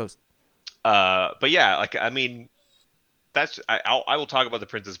 fix it in post. But yeah, like I mean, I will talk about the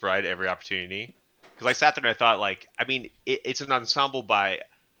Princess Bride every opportunity because I sat there and I thought like I mean it's an ensemble by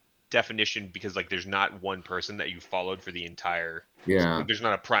definition because like there's not one person that you followed for the entire. Yeah. There's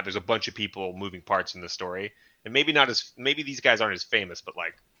not a prime. There's a bunch of people moving parts in the story, and maybe these guys aren't as famous, but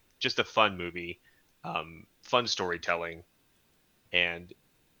like just a fun movie, fun storytelling, and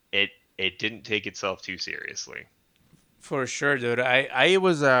it didn't take itself too seriously. For sure, dude. I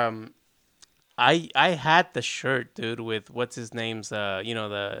was I had the shirt, dude, with what's his name's the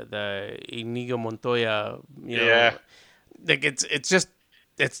Inigo Montoya, Yeah. like it's just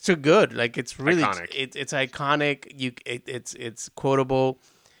it's too good. Like it's really Iconic. it's iconic. It's quotable.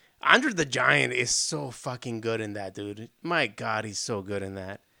 Andre the Giant is so fucking good in that, dude. My God, he's so good in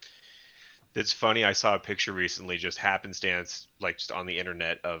that. It's funny. I saw a picture recently, just happenstance, like just on the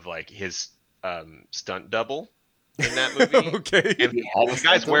internet, of like his stunt double in that movie. Okay. And He had a the stunt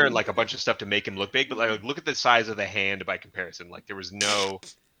guy's wearing double? like a bunch of stuff to make him look big, but like look at the size of the hand by comparison. Like there was no,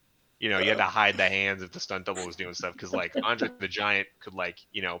 you had to hide the hands if the stunt double was doing stuff because like Andre the Giant could like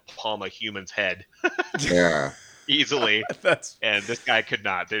palm a human's head Yeah. easily, That's and this guy could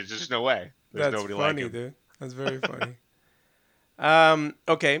not. There's just no way. There's that's nobody like funny, him. dude. That's very funny.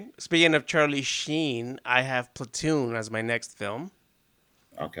 Okay. Speaking of Charlie Sheen, I have Platoon as my next film.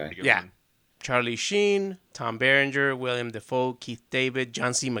 Okay. Good Yeah. one. Charlie Sheen, Tom Berenger, William Defoe, Keith David,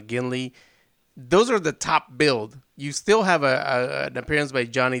 John C. McGinley. Those are the top build. You still have an appearance by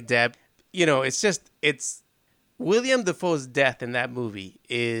Johnny Depp. It's William Defoe's death in that movie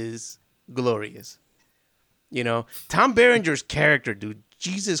is glorious. Tom Berenger's character, dude,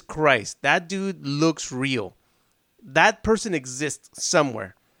 Jesus Christ, that dude looks real. That person exists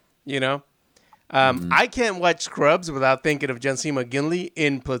somewhere, I can't watch Scrubs without thinking of John C. McGinley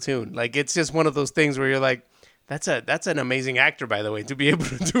in Platoon. Like it's just one of those things where you're like, that's an amazing actor, by the way, to be able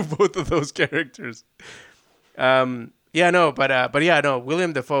to do both of those characters. William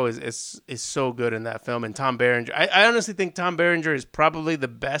Dafoe is so good in that film, and Tom Berenger. I honestly think Tom Berenger is probably the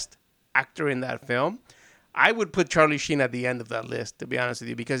best actor in that film. I would put Charlie Sheen at the end of that list, to be honest with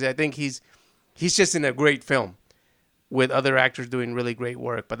you, because I think he's just in a great film with other actors doing really great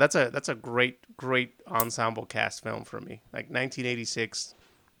work. But that's a great ensemble cast film for me. Like 1986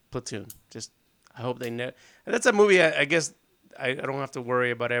 Platoon. Just I hope they know. That's a movie. I guess I don't have to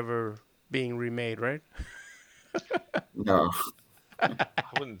worry about ever being remade, right? No, I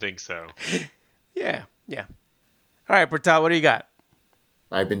wouldn't think so. Yeah, yeah. All right, Pertal, what do you got?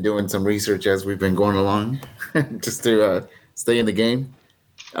 I've been doing some research as we've been going along, just to stay in the game.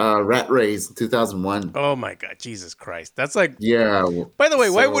 Rat Race 2001. Oh my God, Jesus Christ! That's like. Yeah. By the way,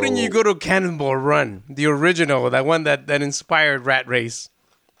 why wouldn't you So go to Cannonball Run, the original, that one that inspired Rat Race?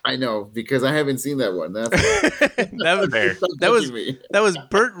 I know because I haven't seen that one. That's that was Fair. stop that was touching me. that was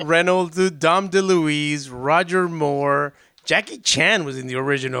Burt Reynolds, Dom DeLuise, Roger Moore, Jackie Chan was in the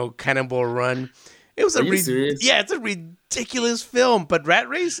original Cannonball Run. It was Are you serious? yeah, it's a ridiculous film. But Rat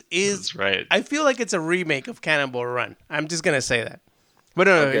Race is, That's right. I feel like it's a remake of Cannonball Run. I'm just gonna say that. But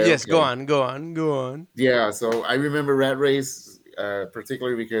no, Okay, yes, okay. go on. Yeah. So I remember Rat Race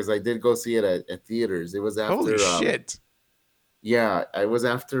particularly because I did go see it at theaters. It was Holy after. shit! Yeah, I was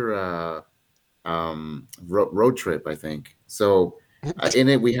after Road Trip, I think. So in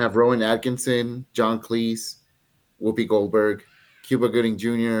it we have Rowan Atkinson, John Cleese, Whoopi Goldberg, Cuba Gooding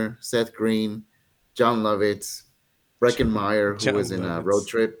Jr., Seth Green, John Lovitz, Breckenmeyer, who John was in Road Lovitz.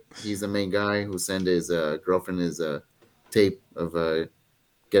 Trip. He's the main guy who sent his girlfriend his tape of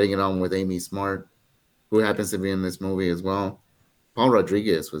getting it on with Amy Smart, who happens to be in this movie as well. Paul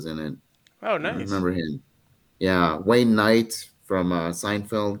Rodriguez was in it. Oh, I nice. remember him. Yeah, Wayne Knight from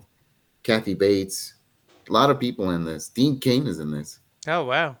Seinfeld, Kathy Bates, a lot of people in this. Dean Cain is in this. Oh,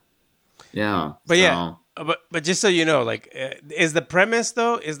 wow. Yeah, But yeah, so but just so you know, like, is the premise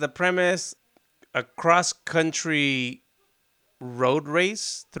though? Is the premise a cross country road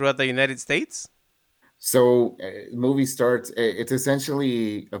race throughout the United States? movie starts. It's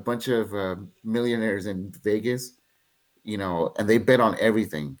essentially a bunch of millionaires in Vegas, and they bet on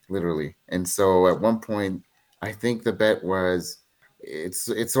everything, literally. And so at one point, I think the bet was, it's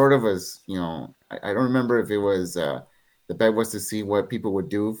sort of as I don't remember if it was the bet was to see what people would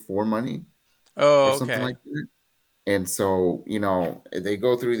do for money or Oh, something okay. like that. And so they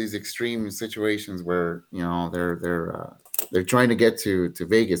go through these extreme situations where they're trying to get to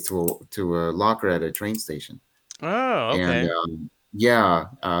Vegas to a locker at a train station. Oh, And okay. yeah,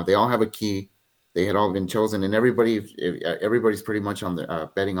 they all have a key. They had all been chosen, and everybody's pretty much on the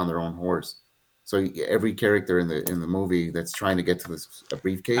betting on their own horse. So every character in the movie that's trying to get to this a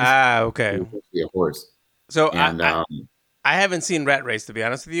briefcase Ah, okay. is actually a horse. So And I haven't seen Rat Race, to be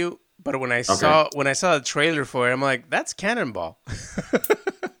honest with you. But okay, when I saw the trailer for it, I'm like, that's Cannonball.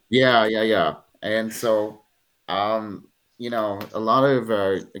 yeah, yeah, yeah. And so, a lot of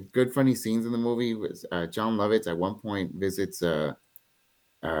good funny scenes in the movie. Was John Lovitz at one point visits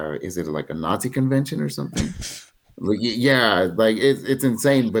is it like a Nazi convention or something? Like, yeah, like it's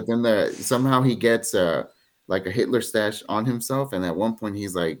insane. But then somehow he gets like a Hitler stash on himself, and at one point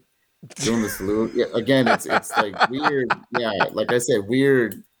he's like doing the salute. Yeah, again, it's like weird. Yeah, like I said,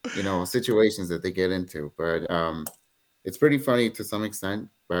 weird. Situations that they get into, but it's pretty funny to some extent.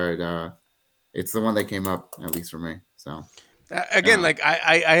 But it's the one that came up at least for me. So Again, yeah, like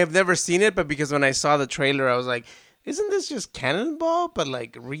I have never seen it, but because when I saw the trailer, I was like, isn't this just Cannonball? But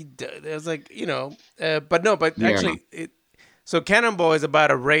like I was like, but no, but yeah, actually, so Cannonball is about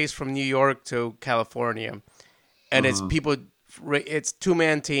a race from New York to California, and it's uh-huh. people, it's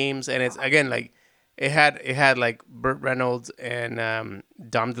two-man teams, and it's again like it had like Burt Reynolds and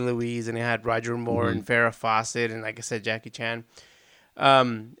Dom DeLuise, and it had Roger Moore Hmm. and Farrah Fawcett, and like I said, Jackie Chan.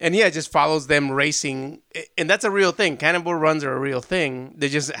 And yeah, it just follows them racing, and that's a real thing. Cannonball runs are a real thing. They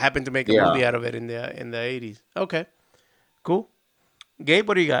just happened to make a Yeah, movie out of it in the 80s. Okay, cool. Gabe,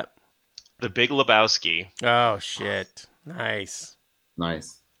 what do you got? The Big Lebowski. Oh shit, nice.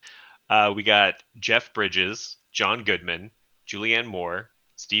 nice. We got Jeff Bridges, John Goodman, Julianne Moore,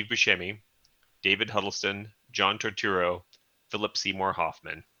 Steve Buscemi, David Huddleston, John Turturro, Philip Seymour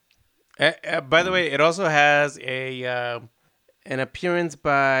Hoffman. By the Mm. way, it also has a an appearance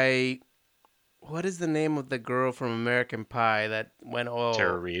by, what is the name of the girl from American Pie that went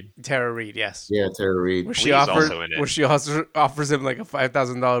Tara all Reid. Tara Reid? Yes, Yeah, Tara Reid. Lee's also in it. where she also offers him like a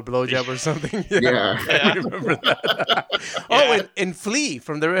 $5,000 blowjob or something. Yeah, Yeah, I Yeah. remember that. Oh, Yeah. and Flea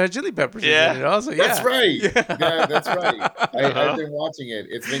from the Red Hot Chili Peppers is in Yeah. it also. that's Yeah, right. Yeah, that's right. yeah. I've Uh-huh. been watching it.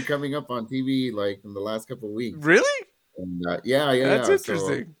 It's been coming up on TV like in the last couple of weeks. Really? And yeah, yeah, That's yeah. So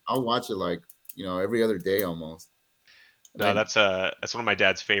interesting. I'll watch it like every other day almost. No, that's one of my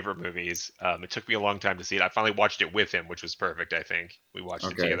dad's favorite movies. It took me a long time to see it. I finally watched it with him, which was perfect. I think we watched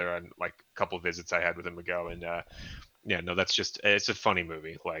it Okay. together on like a couple of visits I had with him ago, and yeah, no, that's just it's a funny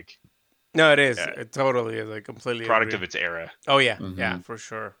movie, like No, it is. uh, It totally is. I completely product agree. of its era. Oh yeah, yeah, Mm-hmm. for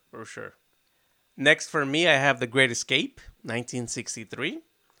sure, for sure. Next for me, I have The Great Escape, 1963.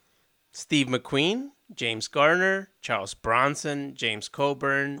 Steve McQueen, James Garner, Charles Bronson, James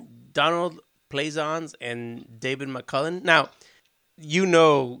Coburn, Donald Pleasance, and David McCullen. Now, you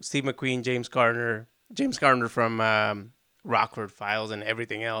know Steve McQueen, James Garner from Rockford Files and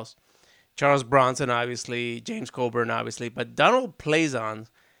everything else. Charles Bronson, obviously, James Coburn, obviously, but Donald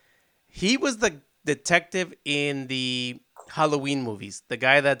Pleasance, he was the detective in the Halloween movies, the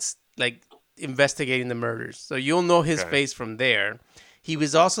guy that's like investigating the murders. So you'll know his Okay. face from there. He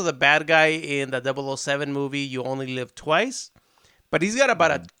was also the bad guy in the 007 movie You Only Live Twice, but he's got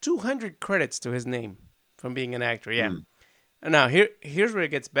about a Mm-hmm. 200 credits to his name from being an actor. Yeah. Mm. And now here's where it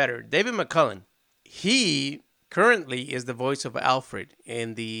gets better. David McCullen, he currently is the voice of Alfred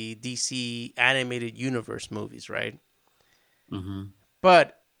in the DC animated universe movies, right? Mm-hmm.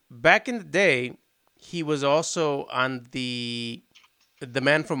 But back in the day, he was also on the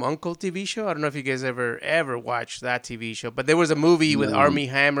Man from Uncle TV show. I don't know if you guys ever watched that TV show, but there was a movie with No. Armie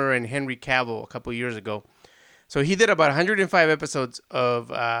Hammer and Henry Cavill a couple years ago. So he did about 105 episodes of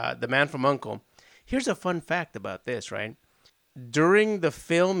The Man from Uncle. Here's a fun fact about this, right? During the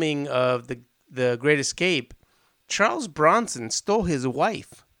filming of the Great Escape, Charles Bronson stole his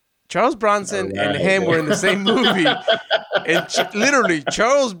wife. Charles All Bronson and him were in the right. same movie. And literally,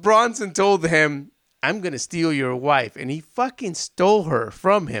 Charles Bronson told him, "I'm gonna steal your wife," and he fucking stole her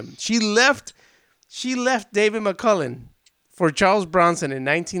from him. She left. She left David McCullen for Charles Bronson in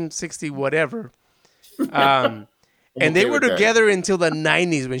 1960 whatever, um, I'm and they okay were with that. together until the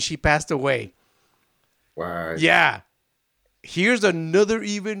 90s when she passed away. Wow. Yeah. Here's another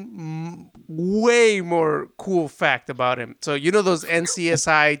even way more cool fact about him. So you know those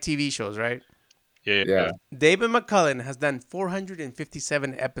NCSI TV shows, right? Yeah, yeah. Yeah. David McCullen has done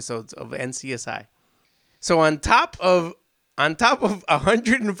 457 episodes of NCSI. So on top of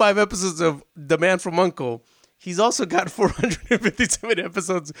 105 episodes of The Man from Uncle, he's also got 457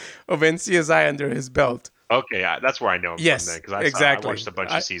 episodes of NCSI under his belt. Okay, yeah, that's where I know him from then, Yes, because I exactly. watched a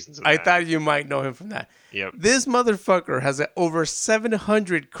bunch of seasons of I that. thought you might know him from that. Yep. This motherfucker has over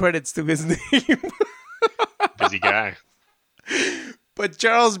 700 credits to his name. Busy guy. But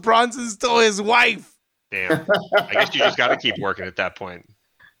Charles Bronson stole his wife. Damn. I guess you just got to keep working at that point.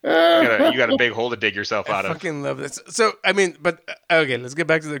 Ah. You got a big hole to dig yourself I out of. fucking love this. So, I mean, but okay, let's get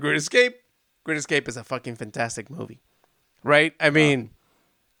back to The Great Escape. Great Escape is a fucking fantastic movie, right? I mean,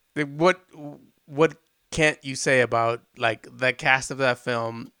 what can't you say about like the cast of that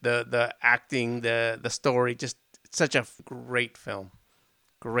film, the acting, the story? Just such a great film.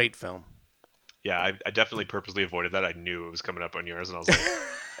 Great film. Yeah, I definitely purposely avoided that. I knew it was coming up on yours, and I was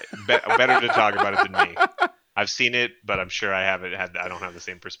like, better to talk about it than me. I've seen it, but I'm sure I haven't had. I don't have the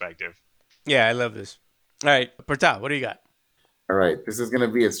same perspective. Yeah, I love this. All right, Pertal, what do you got? All right. This is gonna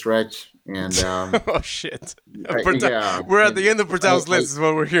be a stretch, and Oh shit! yeah. We're at the end of Pertal's I- list, is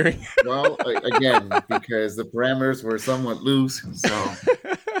what we're hearing. Well, again, because the parameters were somewhat loose, so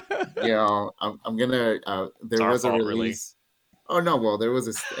I'm gonna. There our was a fault, really. release. Oh no! Well, there was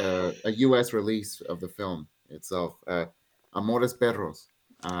a U.S. release of the film itself. Amores Perros.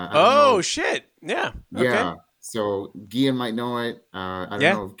 I don't know. Oh shit! Yeah. Yeah. Okay. So Gian might know it. I don't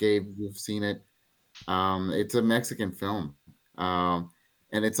Yeah. know if Gabe you've seen it. It's a Mexican film, and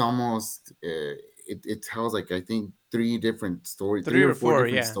it's almost it tells like I think three different stories, Three or four four.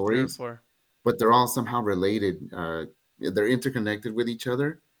 different Yeah. 3 or stories, 4. but they're all somehow related. They're interconnected with each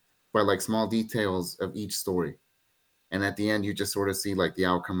other by like small details of each story, and at the end you just sort of see like the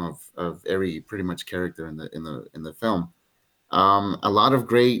outcome of every pretty much character in the film. A lot of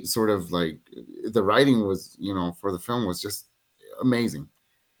great sort of like the writing was for the film was just amazing,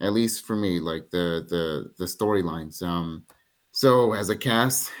 at least for me, like the storylines. So as a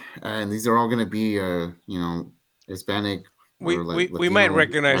cast, and these are all going to be Hispanic We or we we might Latino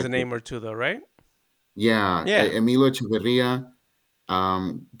recognize a actors. name or two though, right? Yeah, Yeah. Emilio Echeverria,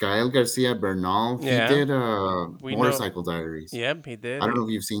 Gael Garcia Bernal. He Yeah. did We know. Motorcycle Diaries. Yep, he did. I don't know if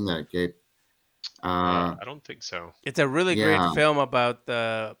you've seen that, Gabe. I don't think so. It's a really great Yeah. film about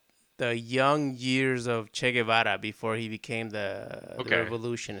the young years of Che Guevara before he became the Okay.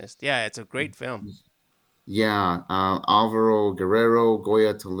 revolutionist. Yeah, it's a great film. Yeah, Alvaro Guerrero,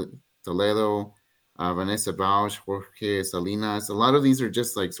 Goya Toledo, Vanessa Bausch, Jorge Salinas. A lot of these are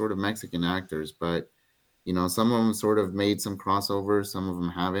just like sort of Mexican actors, but some of them sort of made some crossovers, some of them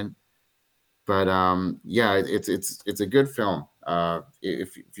haven't. But yeah, it's a good film.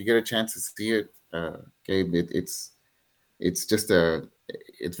 If you get a chance to see it, Gabe, it's just a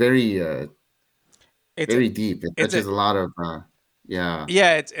it's It's a, very deep. It it's a touches a lot of yeah.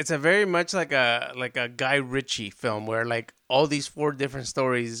 yeah, it's a very much like a Guy Ritchie film where like all these four different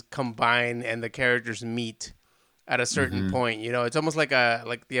stories combine and the characters meet at a certain Hmm. point. You know, it's almost like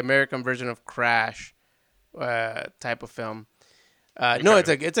the American version of Crash type of film. No,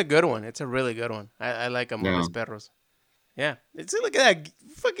 Okay. it's a good one. It's a really good one. I like Yeah. Amores Perros. Yeah, it's look at that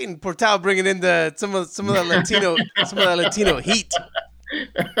fucking Portal bringing in the some of the Latino heat.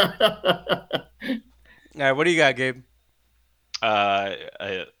 All right, what do you got, Gabe? How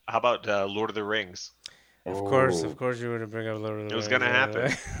about Lord of the Rings? Of Oh, course, you were to bring up Lord of It the was Rings. gonna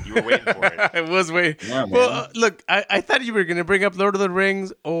happen. You were waiting for it. I was waiting. yeah, Well, man. look, I thought you were gonna bring up Lord of the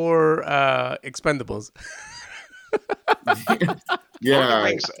Rings or Expendables. Lord of the Yeah,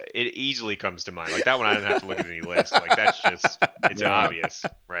 Rings, it easily comes to mind. Like that one, I didn't have to look at any list. Like that's just, it's yeah. obvious,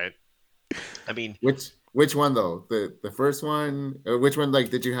 right? I mean, Which one though? The first one? Or which one like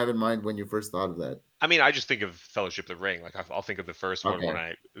did you have in mind when you first thought of that? I just think of Fellowship of the Ring. Like I'll think of the first one when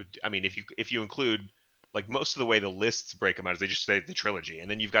Okay, I mean, if you include like most of the way the lists break them out is they just say the trilogy, and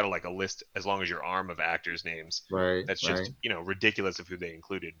then you've got like a list as long as your arm of actors' names. right, That's right. just ridiculous of who they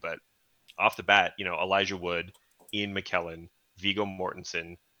included. But off the bat, Elijah Wood, Ian McKellen, Viggo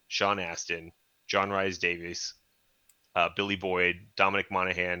Mortensen, Sean Astin, John Rhys Davies, Billy Boyd, Dominic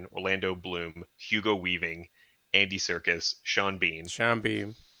Monaghan, Orlando Bloom, Hugo Weaving, Andy Serkis, Sean Bean, Sean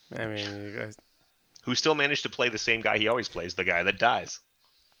Beam. I mean, you guys. who still managed to play the same guy he always plays, the guy that dies,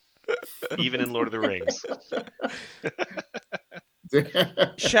 even in Lord of the Rings.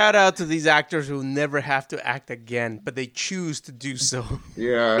 Shout out to these actors who never have to act again, but they choose to do so.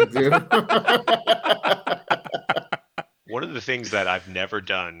 Yeah, dude. One of the things that I've never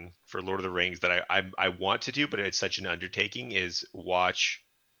done for Lord of the Rings that I want to do, but it's such an undertaking, is watch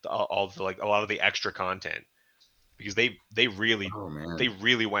all the, like a lot of the extra content because they really Oh they man.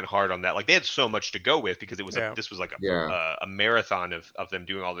 really went hard on that. Like they had so much to go with because Yeah. this was like Yeah. a marathon of them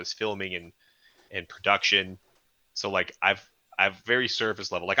doing all this filming and production. So like I've very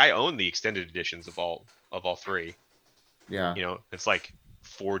surface level. Like I own the extended editions of all three. Yeah. It's like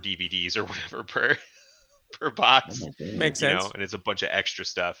 4 DVDs or whatever per Oh box. my Makes goodness. sense. And it's a bunch of extra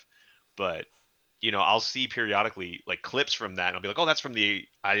stuff. But I'll see periodically like clips from that, and I'll be like, "Oh, that's from the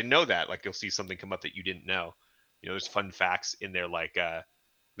I didn't know that." Like you'll see something come up that you didn't know. There's fun facts in there. Like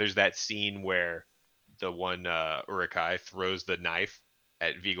there's that scene where the one Urukai throws the knife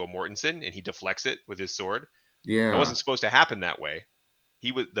at Viggo Mortensen, and he deflects it with his sword. That Yeah. wasn't supposed to happen that way.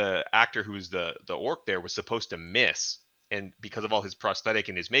 He was the actor who's the orc there was supposed to miss, and because of all his prosthetic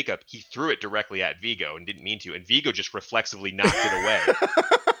and his makeup, he threw it directly at Vigo and didn't mean to, and Vigo just reflexively knocked it away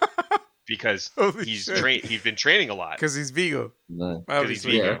because Holy shit. he's been training a lot Because he's Vigo, No. because he's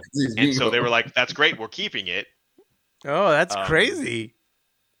obviously. Yeah. Vigo, 'Cause he's and so Vigo. they were like, "That's great, we're keeping it." Oh, that's Um, crazy.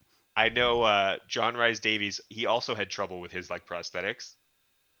 I know John Rhys Davies. He also had trouble with his like prosthetics,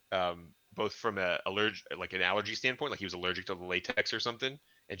 both from like an allergy standpoint, like he was allergic to the latex or something,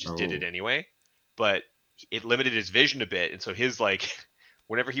 and just did it Oh. anyway. But it limited his vision a bit, and so his like,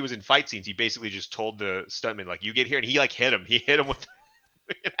 whenever he was in fight scenes, he basically just told the stuntman like, "You get here," and he like hit him. He hit him with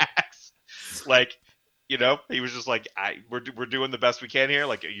an axe, like. He was just like, we're doing the best we can here.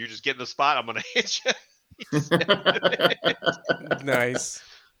 Like, you're just getting the spot. I'm gonna hit you. Nice.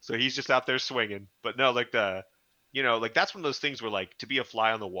 So he's just out there swinging. But no, like like that's one of those things where like to be a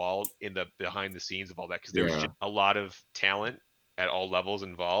fly on the wall in the behind the scenes of all that because there was Yeah. just a lot of talent at all levels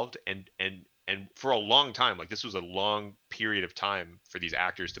involved, and for a long time, like this was a long period of time for these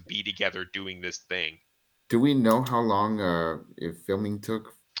actors to be together doing this thing. Do we know how long if filming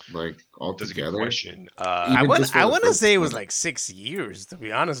took like That's a good altogether? question. Even just for I the want to first say it was one. like 6 years, to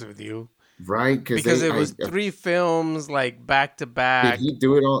be honest with you, Right? Because because they it was three films like back to did back. he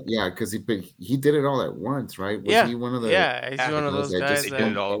do it all? Yeah, because he did it all at once, right? Was Yeah, he one of the yeah, he's Yeah, one of guys those that guys they just did that it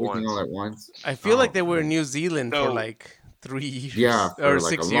filmed all at everything all once. at once? I feel like Oh they were in man. New Zealand for So like 3 years Yeah, or for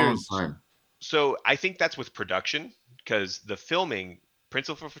like a 6 long years. time. so I think that's with production because the filming,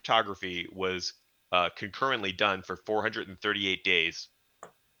 principal photography was concurrently done for 438 days,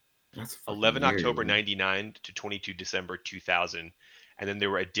 That's fucking 11 weird, October man. 99 to 22 December 2000. And then there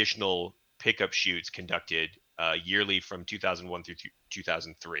were additional pickup shoots conducted yearly from 2001 through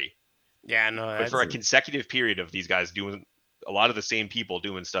 2003. Yeah, no, But for that's a consecutive period of these guys doing a lot of the same people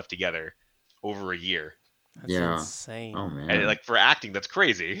doing stuff together over a year. Yeah. Oh insane. And man. like for acting, that's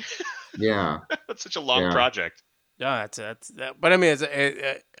crazy. Yeah. That's such a long Yeah. project. No, that's that. But I mean,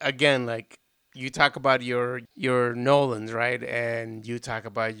 again, like you talk about your Nolans, right? And you talk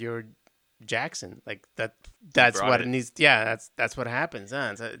about your Jackson. Like that. He That's brought what it it. needs. Yeah, that's what happens.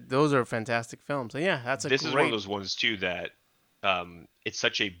 Those are fantastic films. So yeah, that's a This is one of great. those ones too that it's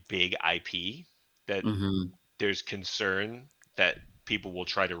such a big IP that Hmm. there's concern that people will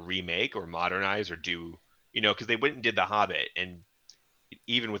try to remake or modernize or do, because they went and did The Hobbit, and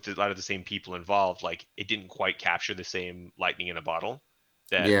even with a lot of the same people involved, like it didn't quite capture the same lightning in a bottle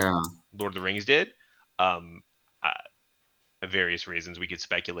that Yeah, Lord of the Rings did. Um, uh, various reasons we could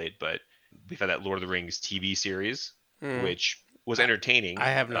speculate, but we've had that Lord of the Rings TV series, Mm, which was I, entertaining. I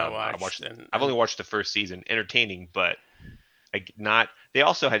have not I watched watched. and I've only watched the first season. Entertaining, but like not. They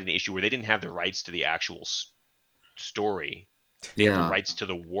also had an issue where they didn't have the rights to the actual story. They had the yeah, rights to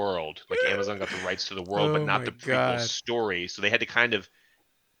the world. Like Amazon got the rights to the world, but oh not my the prequel god. story. So they had to kind of,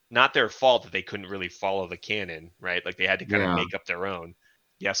 not their fault that they couldn't really follow the canon, right? Like they had to kind of yeah, make up their own.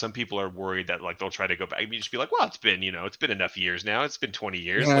 Yeah, some people are worried that like they'll try to go back. I mean, just be like, well, it's been enough years now. It's been 20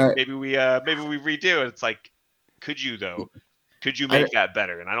 years. Like yeah. maybe we redo it. It's like, could you though? Could you I make that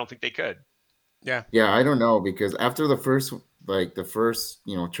better? And I don't think they could. Yeah. yeah, I don't know because after the first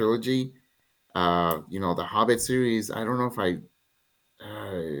trilogy, the Hobbit series, I don't know if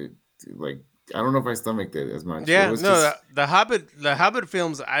uh, like I don't know if I stomached it as much. It Yeah, was no, just the Hobbit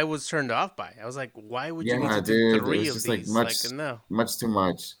films, I was turned off by. I was like, why would you need yeah, to do dude, it three was of just like these? Like, no. much too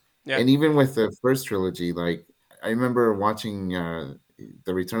much. Yeah. And even with the first trilogy, like I remember watching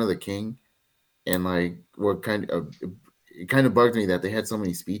the Return of the King, and like what kind of it kind of bugged me that they had so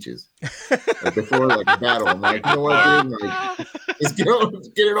many speeches like before like a battle. I'm like, Good you know what, lord. dude? Like, just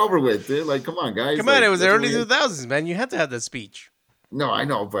get it over with, dude. Like, come on, guys. Come on, it Like, was the that's what early we. 2000s, man. You had to have that speech. No, I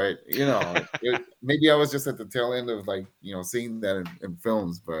know, but maybe I was just at the tail end of like seeing that in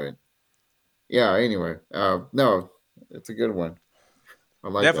films, but yeah. Anyway, no, it's a good one. I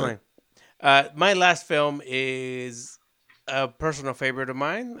like that. Definitely. My last film is a personal favorite of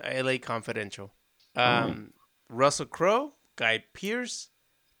mine, LA Confidential. Oh, Um, Russell Crowe, Guy Pearce,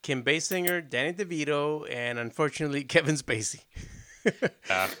 Kim Basinger, Danny DeVito, and unfortunately Kevin Spacey.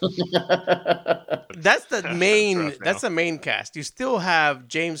 Uh, That's the that's main. rough That's now. the main cast. You still have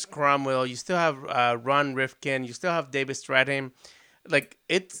James Cromwell. You still have Ron Rifkin. You still have David Strathairn. Like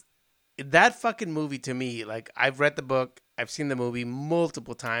it's that fucking movie to me. Like I've read the book. I've seen the movie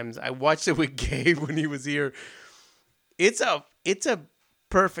multiple times. I watched it with Gabe when he was here. It's a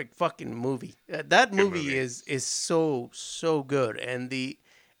perfect fucking movie. That Good movie movie. is so good,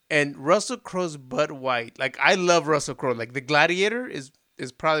 and Russell Crowe's Bud White. Like I love Russell Crowe. Like The Gladiator is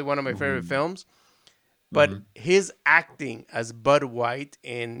probably one of my favorite hmm films. But hmm his acting as Bud White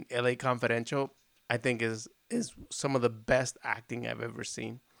in L.A. Confidential, I think is some of the best acting I've ever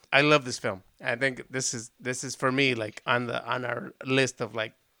seen. I love this film. I think this is for me like on our list of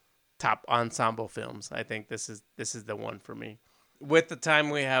like top ensemble films. I think this is the one for me. With the time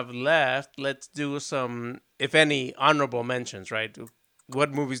we have left, let's do some, if any, honorable mentions. Right?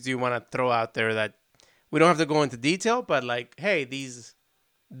 What movies do you want to throw out there that we don't have to go into detail, but like, hey, these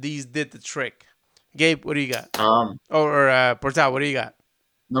did the trick. Gabe, what do you got? Or Portal, what do you got?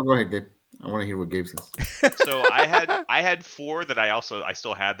 no, go ahead, Gabe. I want to hear what Gabe says. So I had four that I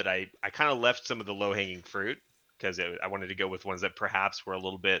still had that I kind of left some of the low hanging fruit because I wanted to go with ones that perhaps were a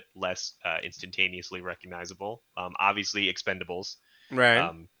little bit less instantaneously recognizable. Obviously, Expendables, Right.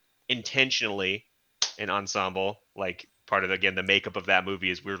 um, intentionally an ensemble. Like part of again the makeup of that movie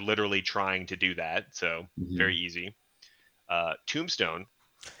is we're literally trying to do that, so very Hmm. easy. Tombstone,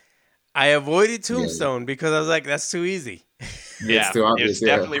 I avoided Yeah, Tombstone because I was like, that's too easy. it's yeah, too it's obvious.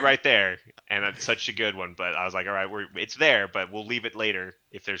 Yeah. definitely right there, and it's such a good one. But I was like, all right, it's there, but we'll leave it later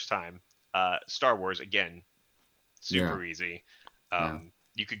if there's time. Star Wars again, Yeah. super easy. Yeah.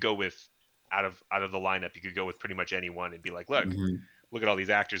 You could go with out of the lineup. You could go with pretty much anyone and be like, Hmm. look at all these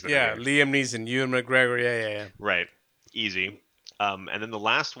actors that are Yeah, here. Liam Neeson, Ewan McGregor. Yeah, yeah, yeah. Right, easy. And then the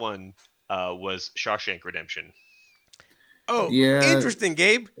last one was Shawshank Redemption. Oh, Yeah. interesting,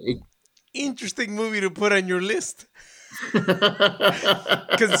 Gabe. It- Interesting movie to put on your list,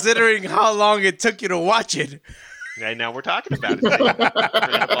 considering how long it took you to watch it. And now we're talking about it. See,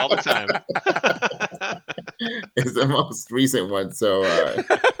 bring it up all the time. it's the most recent one, so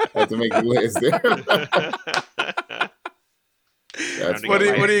I have to make the list. That's Rounding out What do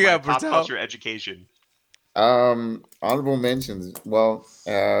you, funny. what do you my got, pop Bertel? culture education. Honorable mentions. Well,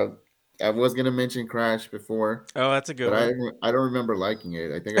 I was gonna mention Crash before, Oh, that's a good but one. I don't remember liking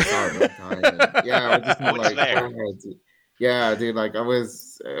it. I think I saw it one time, and yeah, I was just kind of What's like, there? yeah, dude. Like I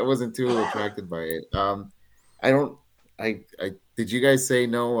wasn't too attracted by it. I don't. I did you guys say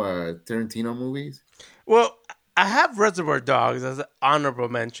no Tarantino movies? Well, I have Reservoir Dogs as an honorable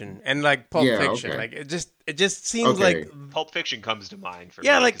mention, and like Pulp Yeah. Fiction. Okay. Like it It just seems Okay. like Pulp Fiction comes to mind for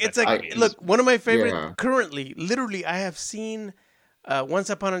yeah, me. like 'Cause it's that's like obvious. look, one of my favorite Yeah. currently. Literally, I have seen Once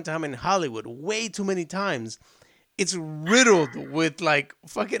Upon a Time in Hollywood way too many times. It's riddled with like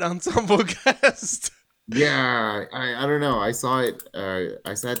fucking ensemble cast. Yeah, I don't know. I saw it.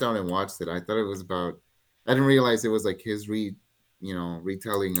 I sat down and watched it. I thought it was about. I didn't realize it was like his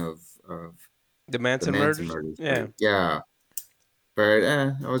retelling of The the Manson Manson murders. murders. But Yeah. yeah, but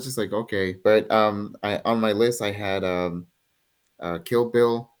I was just like, okay. But I on my list I had Kill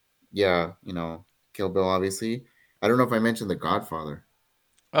Bill. Yeah, Kill Bill. Obviously, I don't know if I mentioned The Godfather.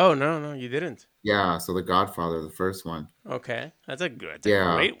 Oh no, no, you didn't. Yeah, so The Godfather, the first one. Okay, that's a good, that's a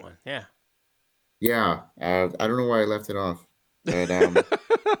Yeah, great one. Yeah. yeah. I don't know why I left it off, but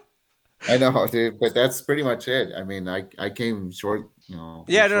I know, dude, but that's pretty much it. I mean, I came short, with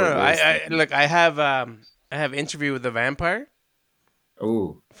Yeah, a no, short no. list. I look. I have Interview with the Vampire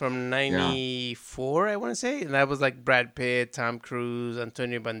Oh, from yeah, '94. I want to say, and that was like Brad Pitt, Tom Cruise,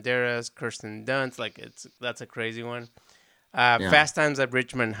 Antonio Banderas, Kirsten Dunst. Like that's a crazy one. yeah. Fast Times at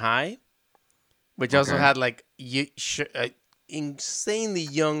Richmond High, which also Okay. had like insanely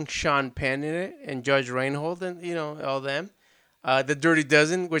young Sean Penn in it and Judge Reinhold and all them. The Dirty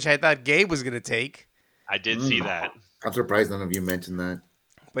Dozen, which I thought Gabe was gonna take, I did see Mm. that. I'm surprised none of you mentioned that.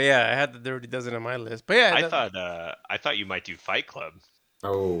 but yeah, I had the Dirty Dozen on my list. But yeah, I thought you might do Fight Club.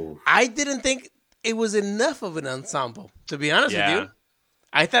 Oh, I didn't think it was enough of an ensemble. To be honest with Yeah. you,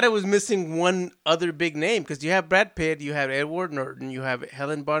 I thought it was missing one other big name because you have Brad Pitt, you have Edward Norton, you have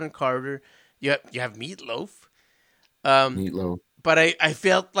Helen Bonham Carter, you have Meatloaf. Um, Meatloaf. but I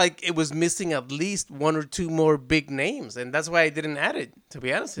felt like it was missing at least one or two more big names, and that's why I didn't add it. To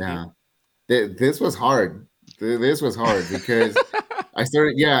be honest with you. Yeah, this was hard. This was hard because I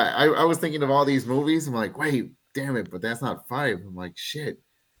started. Yeah, I was thinking of all these movies. I'm like, wait, damn it, but that's not five. I'm like, shit.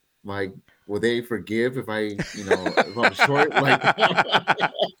 Like, will they forgive if if I'm short? Like,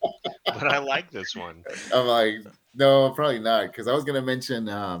 But I like this one. I'm like, no, probably not, because I was gonna mention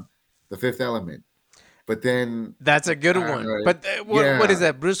the Fifth Element, but then, That's a good one. But what is yeah,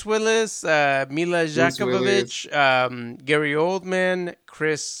 that? Bruce Willis, Mila Bruce Willis, Jovovich, Gary Oldman,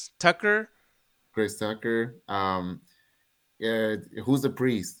 Chris Tucker. Chris Tucker, yeah, who's the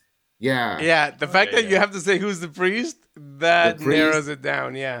priest? Yeah, Yeah, the fact Yeah, that you yeah. have to say who's the priest, the that priest. narrows it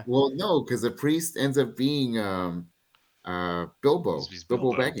down. Yeah. Well, no, because the priest ends up being Bilbo, He's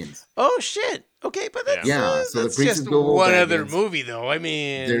Bilbo Bilbo. Baggins. Oh shit. Okay, but Yeah. Yeah, so the that's priest is just Bilbo one other Baggins. movie though. I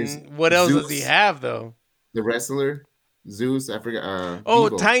There's mean, what else does he Zeus, have though? the wrestler, Zeus. I forgot. Oh,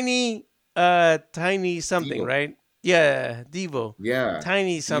 Devo, tiny something, Devo. right? Yeah, Devo. Yeah,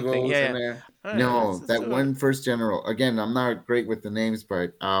 Tiny something. Devo's Yeah, in yeah. there. All right, No, let's that do it. one first general. Again, I'm not great with the names,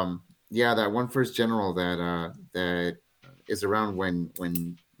 but yeah, that one first general that is around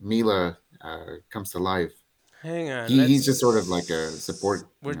when Mila comes to life. Hang on. He's just sort of like a support,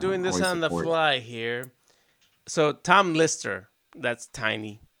 We're doing this always on the support. fly here. So Tom Lister, that's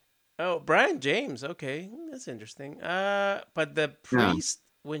tiny. Oh, Brian James. Okay, that's interesting. But the Yeah, priest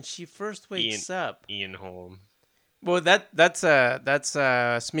when she first wakes up. Ian Holm. Well, that's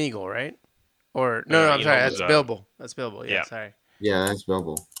Smeagol, right? Or no, no, I'm Ian sorry, Holm that's is Bilbo. That's Bilbo. Yeah, yeah. sorry. yeah, that's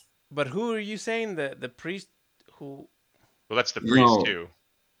Bilbo. But who are you saying the priest who? Well, that's the priest No, too.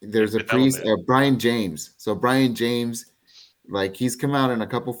 there's a Fifth priest, Element. Brian James. So Brian James, like he's come out in a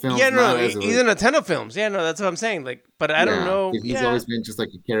couple Yeah, films, no, not as a he's in a ton of films. Yeah, no, that's what I'm saying. Like, but I don't yeah, know. but he's Yeah, always been just like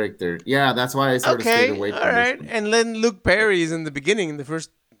a character. Yeah, that's why I sort of stayed okay, away all from this right. one. And then Luke Perry's in the beginning, in the first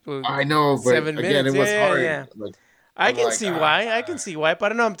I know, but 7 minutes. again, it Yeah, was yeah, hard. yeah. Like I I'm can like, see why. I can see why. But I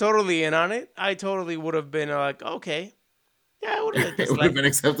don't know. I'm totally in on it. I totally would have been like, okay, yeah, I would have let it this would have slide. been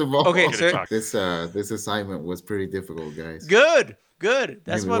acceptable. Okay, Could so have talked. This assignment was pretty difficult, guys. good, good.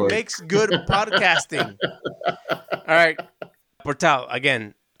 That's Maybe what work. makes good podcasting. All right, Portal.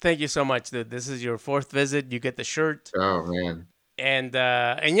 Again, thank you so much, dude. This is your fourth visit. You get the shirt. Oh man, And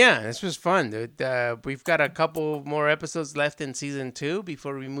yeah, this was fun, dude. We've got a couple more episodes left in season 2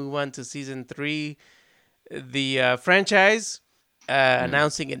 before we move on to season 3. The franchise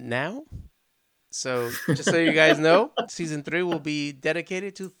announcing it now. So just so you guys know, season 3 will be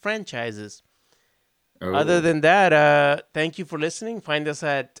dedicated to franchises. Other oh, than that, thank you for listening. Find us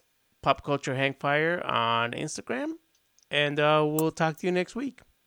at Pop Culture Hangfire on Instagram, and we'll talk to you next week.